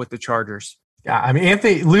going to go with the Chargers. Yeah, I mean,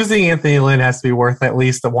 losing Anthony Lynn has to be worth at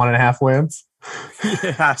least the 1.5 wins.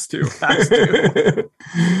 It has to. Has to.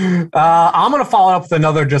 I'm going to follow up with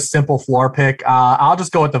another just simple floor pick. I'll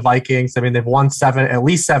just go with the Vikings. I mean, they've won at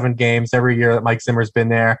least seven games every year that Mike Zimmer's been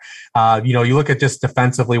there. You look at just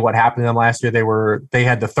defensively what happened to them last year. They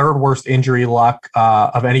had the third worst injury luck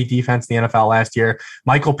of any defense in the NFL last year.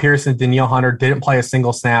 Michael Pearson, Danielle Hunter didn't play a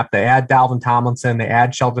single snap. They add Dalvin Tomlinson. They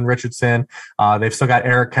add Sheldon Richardson. They've still got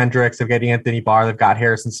Eric Kendricks. They've got Anthony Barr. They've got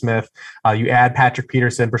Harrison Smith. You add Patrick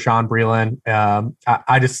Peterson, Brashawn Breeland.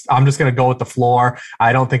 I'm just going to go with the floor.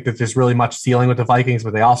 I don't think that there's really much ceiling with the Vikings,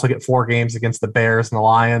 but they also get 4 games against the Bears and the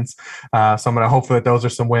Lions. So I'm going to hope that those are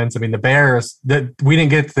some wins. I mean, the Bears, we didn't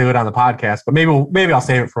get to do it on the podcast, but maybe I'll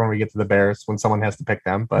save it for when we get to the Bears when someone has to pick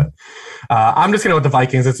them. But I'm just going to go with the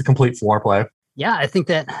Vikings. It's a complete floor play. Yeah, I think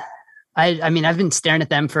that I mean, I've been staring at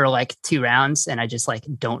them for like 2 rounds and I just like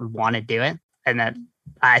don't want to do it. And that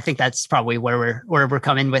I think that's probably where we're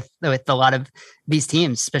coming with a lot of these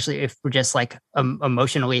teams, especially if we're just like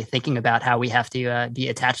emotionally thinking about how we have to be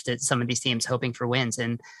attached to some of these teams, hoping for wins.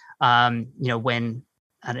 And when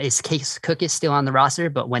is Case Cook is still on the roster,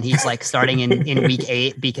 but when he's like starting in week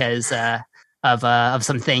 8 because of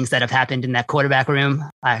some things that have happened in that quarterback room,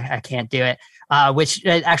 I can't do it. Which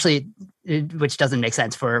doesn't make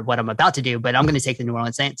sense for what I'm about to do, but I'm going to take the New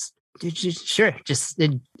Orleans Saints. Sure, just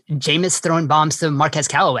Jameis throwing bombs to Marquez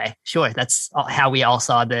Callaway. Sure, that's how we all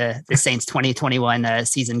saw the Saints 2021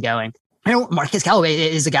 season going. Marquez Callaway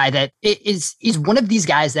is a guy that is one of these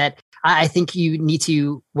guys that I think you need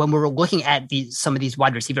to, when we're looking at some of these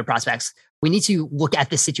wide receiver prospects, we need to look at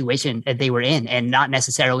the situation that they were in and not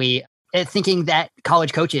necessarily thinking that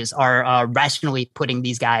college coaches are rationally putting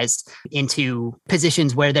these guys into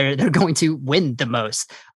positions where they're going to win the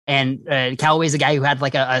most. And Callaway is a guy who had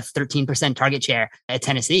like a 13% target share at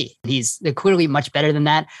Tennessee. He's clearly much better than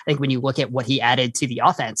that. I think when you look at what he added to the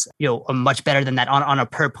offense, much better than that on a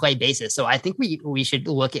per play basis. So I think we should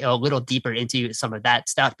look a little deeper into some of that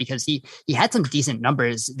stuff because he had some decent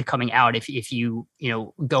numbers coming out if you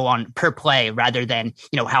go on per play rather than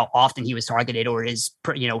how often he was targeted or his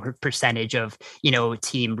percentage of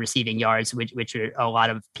team receiving yards, which are a lot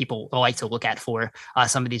of people like to look at for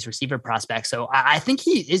some of these receiver prospects. So I think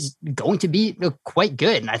he is going to be quite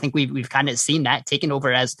good. And I think we've kind of seen that taken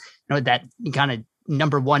over as that kind of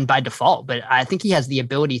number one by default, but I think he has the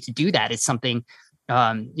ability to do that. It's something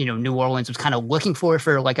New Orleans was kind of looking for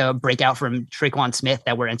like a breakout from Tre'Quan Smith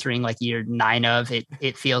that we're entering like year 9 of.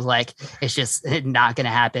 It feels like it's just not going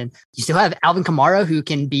to happen. You still have Alvin Kamara, who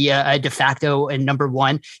can be a de facto and number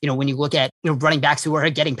one. When you look at running backs who are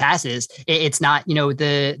getting passes, it's not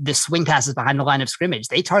the swing passes behind the line of scrimmage.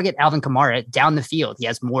 They target Alvin Kamara down the field. He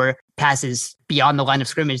has more passes beyond the line of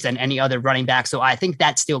scrimmage than any other running back. So I think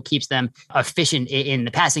that still keeps them efficient in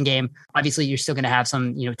the passing game. Obviously, you're still going to have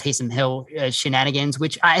some, Taysom Hill shenanigans,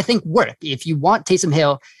 which I think work. If you want Taysom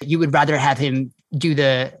Hill, you would rather have him do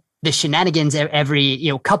the shenanigans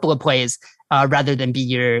every, couple of plays rather than be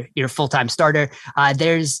your full-time starter.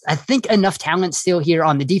 There's, I think, enough talent still here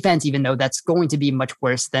on the defense, even though that's going to be much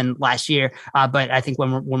worse than last year. But I think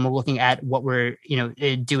when we're looking at what we're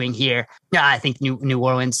doing here, I think New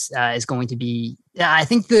Orleans is going to be. I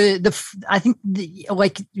think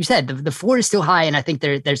like you said, the floor is still high, and I think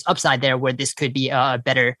there's upside there where this could be a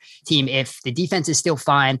better team if the defense is still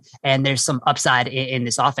fine and there's some upside in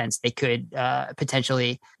this offense. They could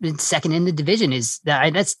potentially second in the division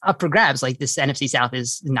that's up for grabs. Like this NFC South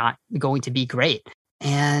is not going to be great,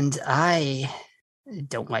 and I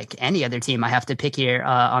don't like any other team I have to pick here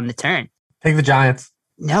on the turn. Take the Giants.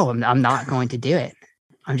 No, I'm not going to do it.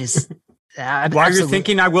 I'm just. While you're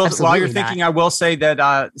thinking, I will say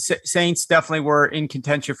that Saints definitely were in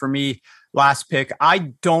contention for me last pick.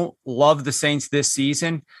 I don't love the Saints this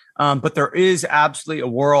season, but there is absolutely a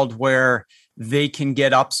world where they can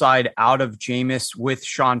get upside out of Jameis with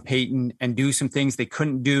Sean Payton and do some things they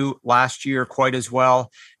couldn't do last year quite as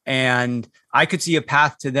well. And I could see a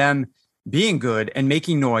path to them being good and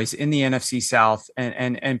making noise in the NFC South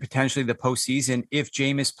and potentially the postseason if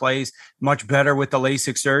Jameis plays much better with the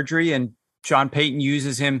LASIK surgery and Sean Payton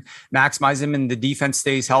uses him, maximize him, and the defense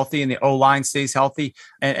stays healthy and the O-line stays healthy.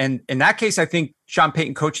 And in that case, I think Sean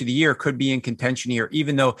Payton Coach of the Year could be in contention here,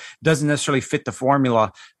 even though it doesn't necessarily fit the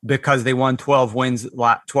formula because they won 12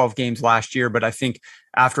 games last year. But I think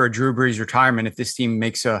after a Drew Brees retirement, if this team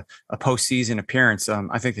makes a postseason appearance,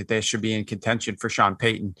 I think that they should be in contention for Sean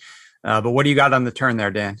Payton. But what do you got on the turn there,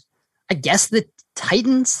 Dan? I guess the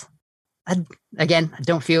Titans. I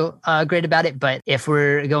don't feel great about it, but if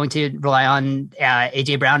we're going to rely on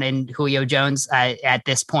AJ Brown and Julio Jones at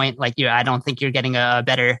this point, I don't think you're getting a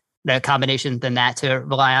better combination than that to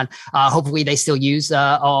rely on. Hopefully they still use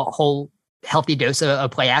a whole healthy dose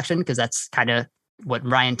of play action, because that's kind of what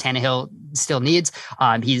Ryan Tannehill still needs.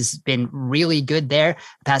 He's been really good there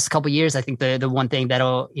the past couple of years. I think the one thing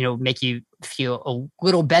that'll, make you feel a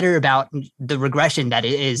little better about the regression that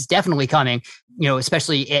is definitely coming,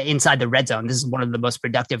 especially inside the red zone. This is one of the most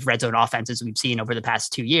productive red zone offenses we've seen over the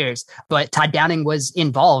past 2 years. But Todd Downing was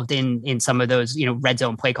involved in some of those, red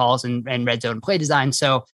zone play calls and red zone play design.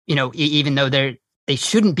 So, even though they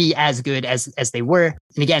shouldn't be as good as they were.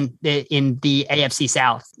 And again, in the AFC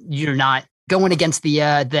South, you're not going against the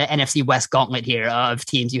NFC West gauntlet here of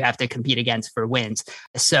teams you have to compete against for wins.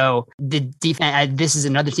 So the defense, this is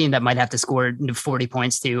another team that might have to score 40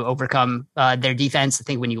 points to overcome their defense. I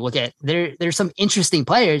think when you look at there's some interesting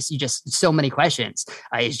players, you just so many questions.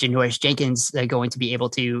 Is Janoris Jenkins going to be able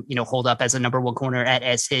to hold up as a number one corner at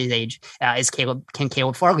his age? Can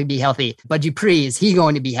Caleb Farley be healthy? Bud Dupree, is he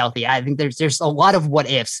going to be healthy? I think there's a lot of what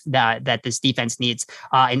ifs that this defense needs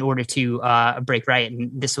in order to break right.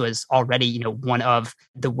 And this was already one of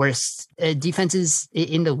the worst defenses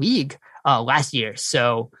in the league last year.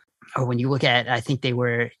 So when you look at, I think they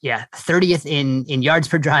were 30th in yards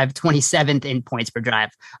per drive, 27th in points per drive.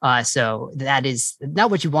 So that is not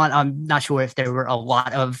what you want. I'm not sure if there were a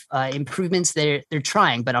lot of improvements they're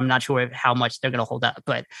trying, but I'm not sure how much they're going to hold up.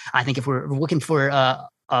 But I think if we're looking for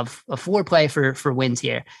a floor play for wins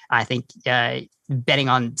here, I think betting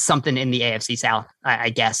on something in the AFC South, I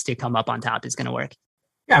guess, to come up on top is going to work.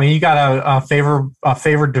 Yeah, I mean, you got a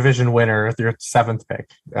favored division winner with your 7th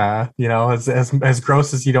pick. As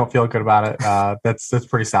gross as you don't feel good about it, that's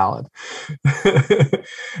pretty solid.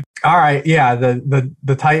 All right, yeah,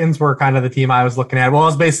 the Titans were kind of the team I was looking at. Well, I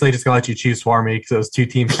was basically just gonna let you choose for me because it was two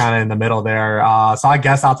teams kind of in the middle there. So I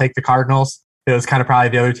guess I'll take the Cardinals. It was kind of probably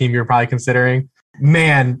the other team you were probably considering.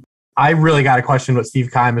 Man, I really got to question what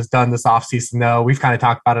Steve Keim has done this offseason, though. We've kind of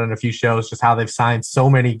talked about it on a few shows, just how they've signed so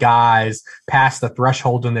many guys past the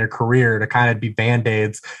threshold in their career to kind of be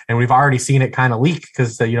Band-Aids. And we've already seen it kind of leak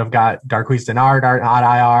because, I've got Darqueze Dennard on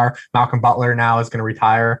IR. Malcolm Butler now is going to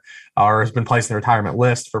retire or has been placed in the retirement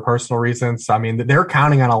list for personal reasons. So, I mean, they're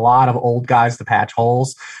counting on a lot of old guys to patch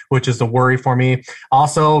holes, which is a worry for me.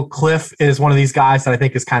 Also, Cliff is one of these guys that I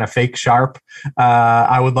think is kind of fake sharp.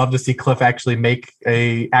 I would love to see Cliff actually make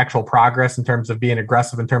a actual progress in terms of being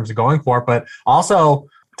aggressive in terms of going for it, but also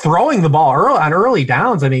throwing the ball early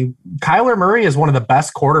downs. I mean, Kyler Murray is one of the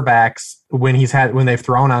best quarterbacks when they've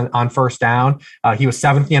thrown on first down. He was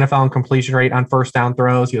 7th in the NFL in completion rate on first down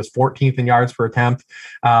throws. He was 14th in yards per attempt,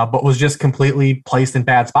 but was just completely placed in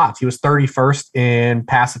bad spots. He was 31st in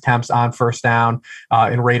pass attempts on first down,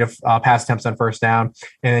 in rate of pass attempts on first down.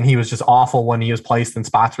 And he was just awful when he was placed in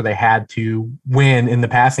spots where they had to win in the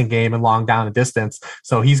passing game and long down the distance.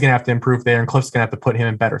 So he's going to have to improve there, and Cliff's going to have to put him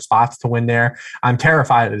in better spots to win there. I'm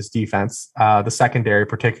terrified of his defense, the secondary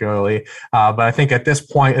particularly. But I think at this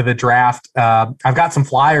point of the draft, I've got some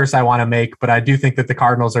flyers I want to make, but I do think that the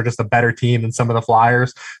Cardinals are just a better team than some of the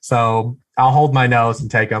flyers. So I'll hold my nose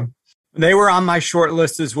and take them. They were on my short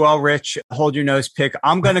list as well, Rich. Hold your nose pick.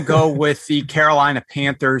 I'm going to go with the Carolina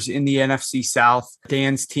Panthers in the NFC South.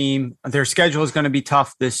 Dan's team, their schedule is going to be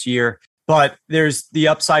tough this year. But there's the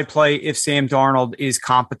upside play if Sam Darnold is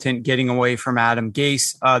competent getting away from Adam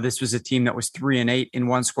Gase. This was a team that was 3-8 in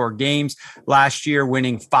one-score games last year,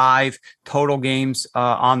 winning 5 total games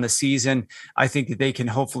on the season. I think that they can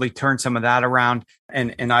hopefully turn some of that around.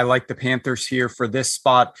 And I like the Panthers here for this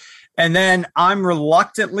spot. And then I'm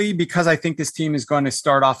reluctantly, because I think this team is going to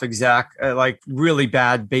start off really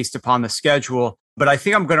bad based upon the schedule. But I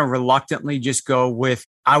think I'm going to reluctantly just go with,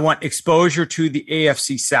 I want exposure to the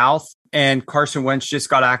AFC South. And Carson Wentz just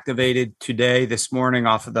got activated this morning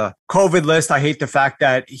off of the COVID list. I hate the fact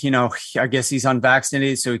that, I guess he's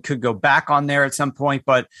unvaccinated, so he could go back on there at some point.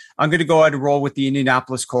 But I'm going to go ahead and roll with the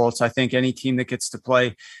Indianapolis Colts. I think any team that gets to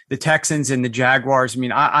play the Texans and the Jaguars. I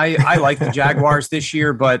mean, I like the Jaguars this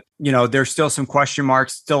year, but, there's still some question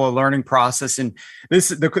marks, still a learning process. And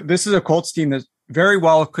this is a Colts team that very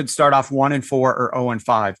well could start off 1-4 or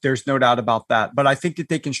 0-5. There's no doubt about that. But I think that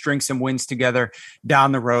they can string some wins together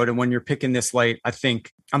down the road. And when you're picking this late, I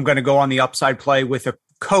think I'm going to go on the upside play with a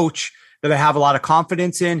coach that I have a lot of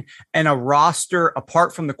confidence in and a roster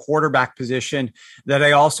apart from the quarterback position that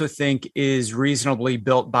I also think is reasonably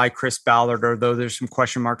built by Chris Ballard, although there's some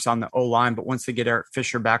question marks on the O-line. But once they get Eric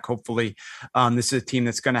Fisher back, hopefully this is a team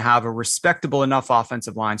that's going to have a respectable enough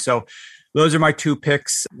offensive line. So those are my 2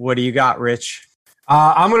 picks. What do you got, Rich?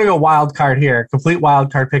 I'm going to go wild card here. Complete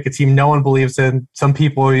wild card pick. A team no one believes in. Some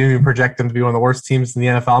people even project them to be one of the worst teams in the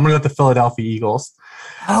NFL. I'm going to go with the Philadelphia Eagles.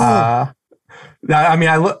 I mean,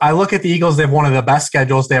 I look at the Eagles. They have one of the best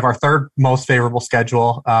schedules. They have our third most favorable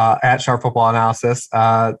schedule at Sharp Football Analysis.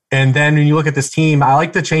 And then when you look at this team, I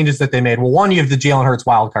like the changes that they made. Well, one, you have the Jalen Hurts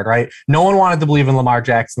wild card, right? No one wanted to believe in Lamar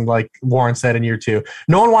Jackson, like Warren said in year 2.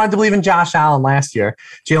 No one wanted to believe in Josh Allen last year.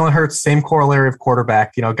 Jalen Hurts, same corollary of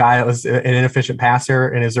quarterback. Guy that was an inefficient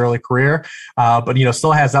passer in his early career, but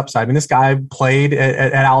still has upside. I mean, this guy played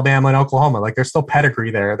at Alabama and Oklahoma. Like, there's still pedigree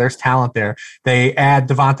there. There's talent there. They add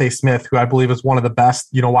Devontae Smith, who I believe is one of the best,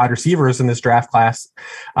 wide receivers in this draft class.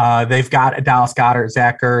 They've got Dallas Goedert,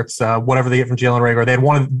 Zach Ertz, whatever they get from Jalen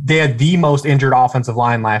Reagor. They had the most injured offensive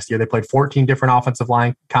line last year. They played 14 different offensive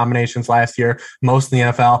line combinations last year, most in the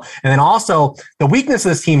NFL. And then also the weakness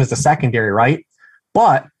of this team is the secondary, right?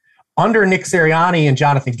 But under Nick Sirianni and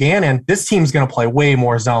Jonathan Gannon, this team's going to play way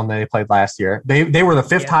more zone than they played last year. They were the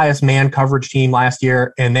 5th highest man coverage team last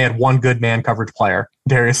year, and they had one good man coverage player,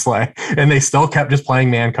 Darius Slay, and they still kept just playing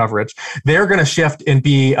man coverage. They're going to shift and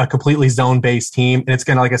be a completely zone-based team, and it's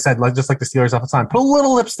going to, like I said, just like the Steelers off the time, put a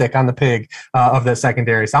little lipstick on the pig of the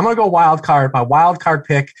secondary. So I'm going to go wild card. My wild card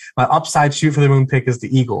pick, my upside shoot for the moon pick is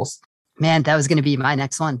the Eagles. Man, that was going to be my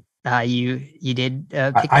next one. You did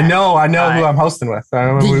pick I know who I'm hosting with. I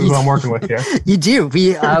know who I'm working with here. You do.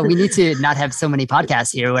 We need to not have so many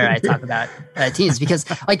podcasts here where I talk about teams, because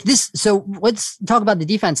like this. So let's talk about the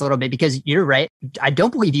defense a little bit, because you're right. I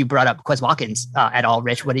don't believe you brought up Quez Watkins at all,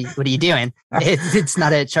 Rich. What are you doing? It's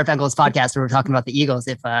not a Sharp Angles podcast where we're talking about the Eagles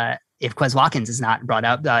if Quez Watkins is not brought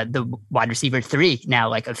up, the wide receiver 3 now,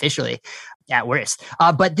 like officially at worst.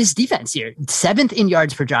 But this defense here, 7th in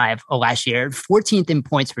yards per drive last year, 14th in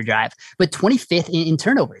points per drive, but 25th in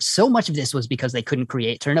turnovers. So much of this was because they couldn't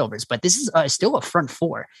create turnovers. But this is still a front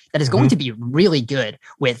 4 that is going to be really good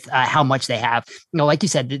with how much they have. Like you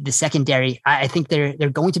said, the secondary, I think they're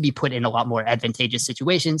going to be put in a lot more advantageous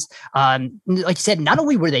situations. Like you said, not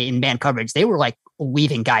only were they in man coverage, they were like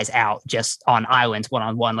leaving guys out just on islands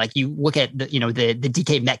one-on-one. Like you look at the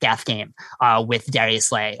DK Metcalf game with Darius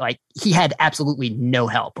Slay, like he had absolutely no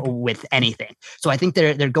help with anything. So I think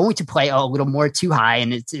they're going to play a little more too high,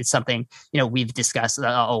 and it's something we've discussed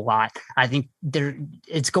a lot. I think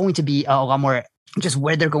it's going to be a lot more just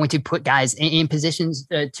where they're going to put guys in positions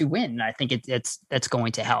to win. And I think that's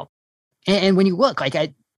going to help. And when you look, like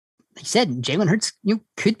I said, Jalen Hurts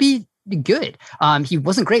could be good. He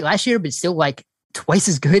wasn't great last year, but still like twice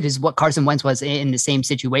as good as what Carson Wentz was in the same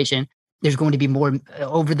situation. There's going to be more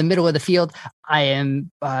over the middle of the field. I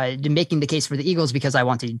am making the case for the Eagles because I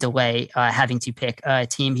want to delay having to pick a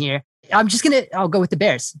team here. I'll go with the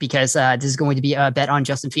Bears because this is going to be a bet on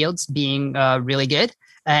Justin Fields being really good.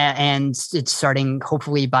 And it's starting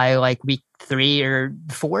hopefully by like week 3 or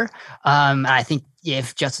 4. I think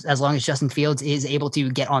as long as Justin Fields is able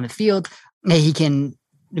to get on the field, he can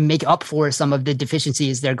make up for some of the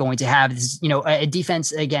deficiencies they're going to have. This is, a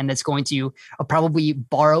defense again that's going to probably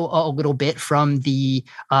borrow a little bit from the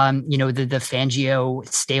the Fangio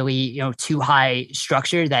Staley too high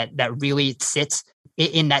structure that really sits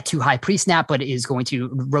in that too high pre-snap, but is going to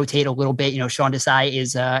rotate a little bit. Sean Desai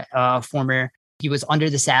is a former. He was under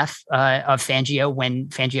the staff of Fangio when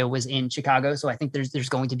Fangio was in Chicago. So I think there's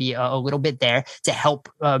going to be a little bit there to help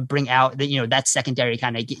bring out that secondary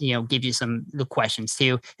kind of, give you some the questions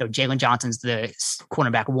too. Jalen Johnson's the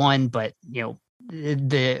cornerback 1, but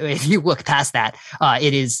if you look past that,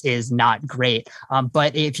 it is not great.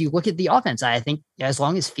 But if you look at the offense, I think as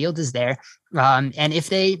long as Fields is there, and if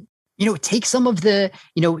they, take some of the,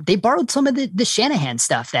 they borrowed some of the Shanahan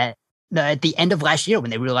stuff that, at the end of last year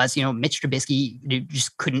when they realized, Mitch Trubisky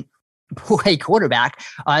just couldn't play quarterback.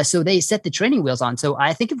 So they set the training wheels on. So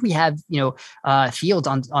I think if we have, Fields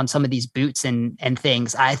on some of these boots and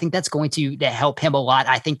things, I think that's going to help him a lot.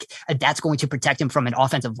 I think that's going to protect him from an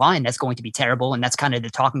offensive line that's going to be terrible. And that's kind of the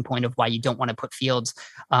talking point of why you don't want to put Fields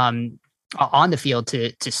on the field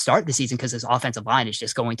to start the season, because his offensive line is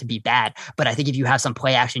just going to be bad. But I think if you have some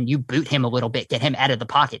play action, you boot him a little bit, get him out of the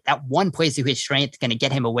pocket. That one plays to his strength, going to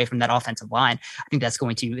get him away from that offensive line. I think that's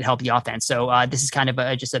going to help the offense. So this is kind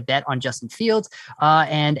of just a bet on Justin Fields.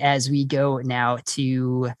 And as we go now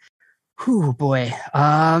to,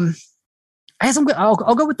 I guess I'll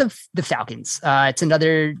go with the Falcons. It's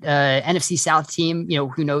another NFC South team.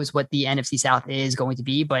 Who knows what the NFC South is going to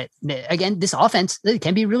be. But again, this offense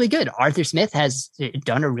can be really good. Arthur Smith has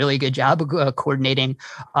done a really good job of coordinating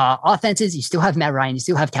offenses. You still have Matt Ryan. You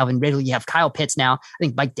still have Calvin Ridley. You have Kyle Pitts now. I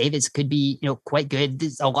think Mike Davis could be quite good.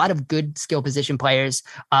 There's a lot of good skill position players.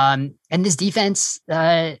 And this defense,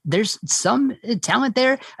 there's some talent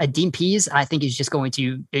there. Dean Pease, I think, is just going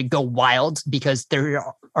to go wild because they're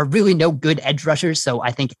are really no good edge rushers. So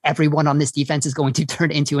I think everyone on this defense is going to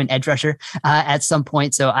turn into an edge rusher at some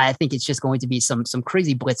point. So I think it's just going to be some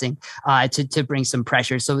crazy blitzing to bring some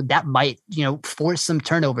pressure. So that might, force some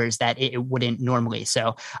turnovers that it wouldn't normally.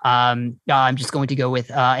 So I'm just going to go with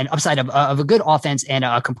an upside of a good offense and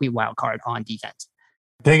a complete wild card on defense.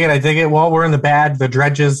 I dig it. Well, we're in the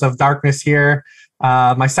dredges of darkness here.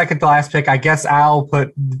 My second to last pick, I guess I'll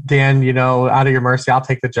put Dan, out of your mercy, I'll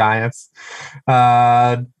take the Giants.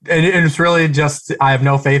 And it's really just, I have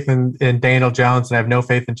no faith in Daniel Jones and I have no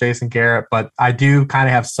faith in Jason Garrett, but I do kind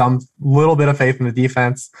of have some little bit of faith in the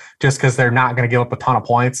defense just because they're not going to give up a ton of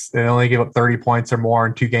points. They only gave up 30 points or more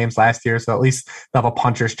in 2 games last year. So at least they'll have a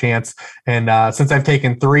puncher's chance. And since I've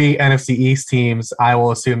taken 3 NFC East teams, I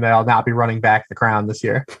will assume that I'll not be running back the crown this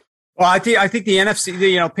year. Well, I think the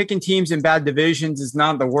NFC, picking teams in bad divisions is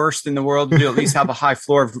not the worst in the world. You at least have a high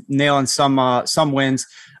floor of nailing some wins.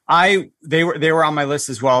 They were on my list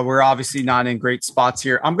as well. We're obviously not in great spots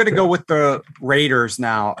here. I'm going to go with the Raiders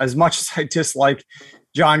now. As much as I dislike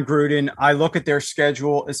John Gruden, I look at their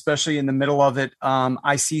schedule, especially in the middle of it.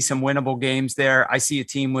 I see some winnable games there. I see a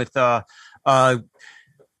team with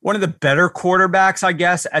one of the better quarterbacks, I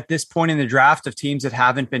guess, at this point in the draft of teams that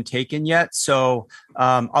haven't been taken yet. So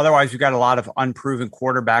otherwise, we've got a lot of unproven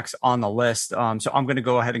quarterbacks on the list. So I'm going to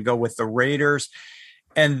go ahead and go with the Raiders.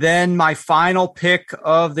 And then my final pick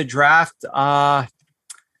of the draft, I'm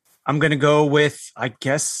going to go with, I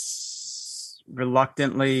guess,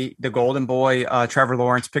 reluctantly, the golden boy, Trevor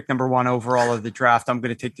Lawrence, pick number 1 overall of the draft. I'm going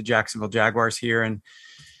to take the Jacksonville Jaguars here and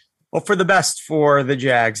hope for the best for the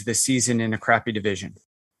Jags this season in a crappy division.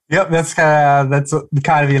 Yep, that's kind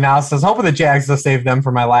of the analysis. Hoping the Jags will save them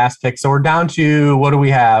for my last pick. So we're down to, what do we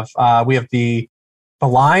have? We have the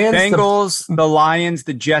Lions, Bengals, the Lions,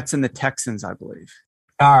 the Jets, and the Texans, I believe.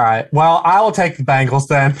 All right. Well, I will take the Bengals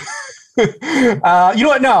then. You know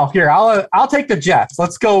what? No, here I'll take the Jets.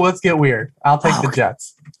 Let's go. Let's get weird. I'll take the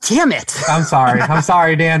Jets. Damn it! I'm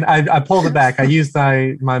sorry, Dan. I pulled it back. I used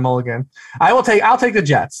my mulligan. I'll take the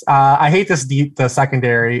Jets. I hate the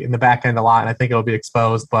secondary in the back end a lot, and I think it'll be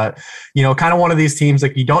exposed. But kind of one of these teams,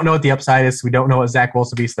 like, you don't know what the upside is. So we don't know what Zach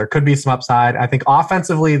Wilson will be. So there could be some upside. I think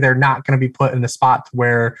offensively, they're not going to be put in the spot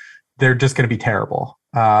where they're just going to be terrible.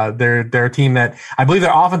 They're a team that I believe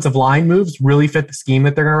their offensive line moves really fit the scheme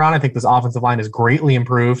that they're going to run. I think this offensive line is greatly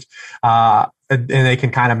improved, and they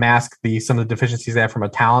can kind of mask some of the deficiencies they have from a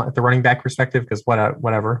talent at the running back perspective, because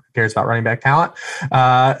whatever, who cares about running back talent?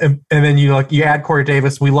 And then you add Corey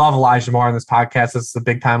Davis. We love Elijah Moore on this podcast. This is a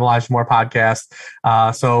big time Elijah Moore podcast.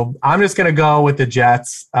 So I'm just going to go with the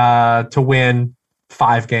Jets to win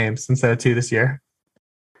 5 games instead of 2 this year.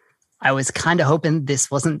 I was kind of hoping this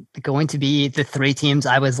wasn't going to be the 3 teams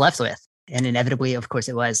I was left with. And inevitably, of course,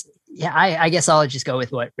 it was. Yeah, I guess I'll just go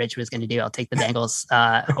with what Rich was going to do. I'll take the Bengals.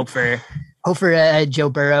 Hope for a Joe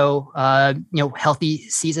Burrow, healthy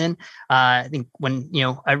season. I think when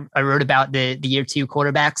I wrote about the year 2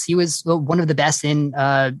 quarterbacks, he was one of the best in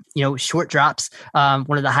short drops.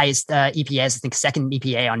 One of the highest EPAs. I think 2nd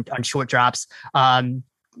EPA on short drops.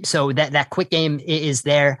 So that quick game is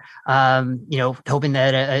there, hoping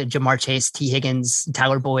that Jamar Chase, T. Higgins,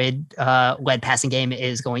 Tyler Boyd led passing game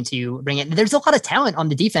is going to bring it. There's a lot of talent on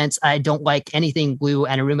the defense. I don't like anything Lou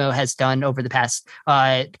Anarumo has done over the past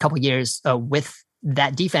couple of years with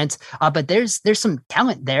that defense, but there's some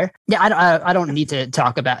talent there. Yeah, I don't need to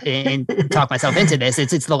talk about and talk myself into this.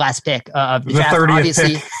 It's the last pick of the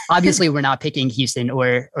draft. Obviously, we're not picking Houston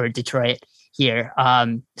or Detroit here.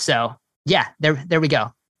 So yeah, there we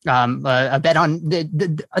go. A bet on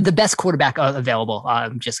the best quarterback available.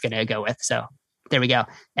 I'm just gonna go with. So there we go,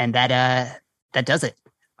 and that does it.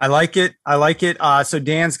 I like it. So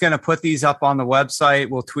Dan's gonna put these up on the website.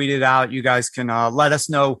 We'll tweet it out. You guys can let us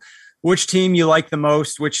know which team you like the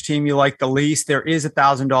most, which team you like the least. There is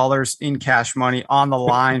 $1,000 in cash money on the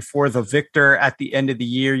line for the victor at the end of the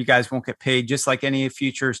year. You guys won't get paid, just like any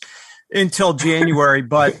futures, until January.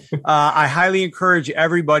 But I highly encourage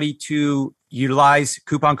everybody to utilize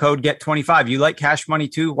coupon code GET25. You like cash money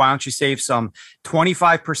too? Why don't you save some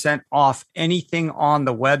 25% off anything on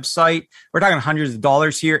the website? We're talking hundreds of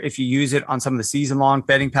dollars here if you use it on some of the season-long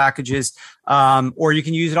betting packages, or you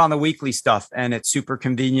can use it on the weekly stuff, and it's super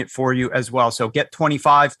convenient for you as well. So get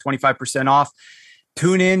 25% off.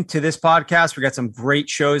 Tune in to this podcast. We got some great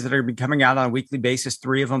shows that are going to be coming out on a weekly basis,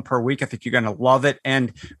 3 of them per week. I think you're going to love it.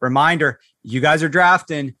 And reminder, you guys are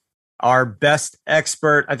drafting our best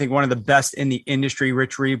expert, I think one of the best in the industry,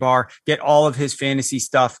 Rich Hribar. Get all of his fantasy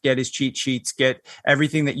stuff, get his cheat sheets, get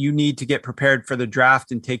everything that you need to get prepared for the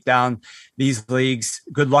draft and take down these leagues.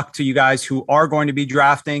 Good luck to you guys who are going to be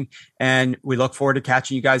drafting, and we look forward to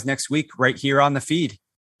catching you guys next week right here on the feed.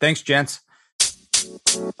 Thanks, gents.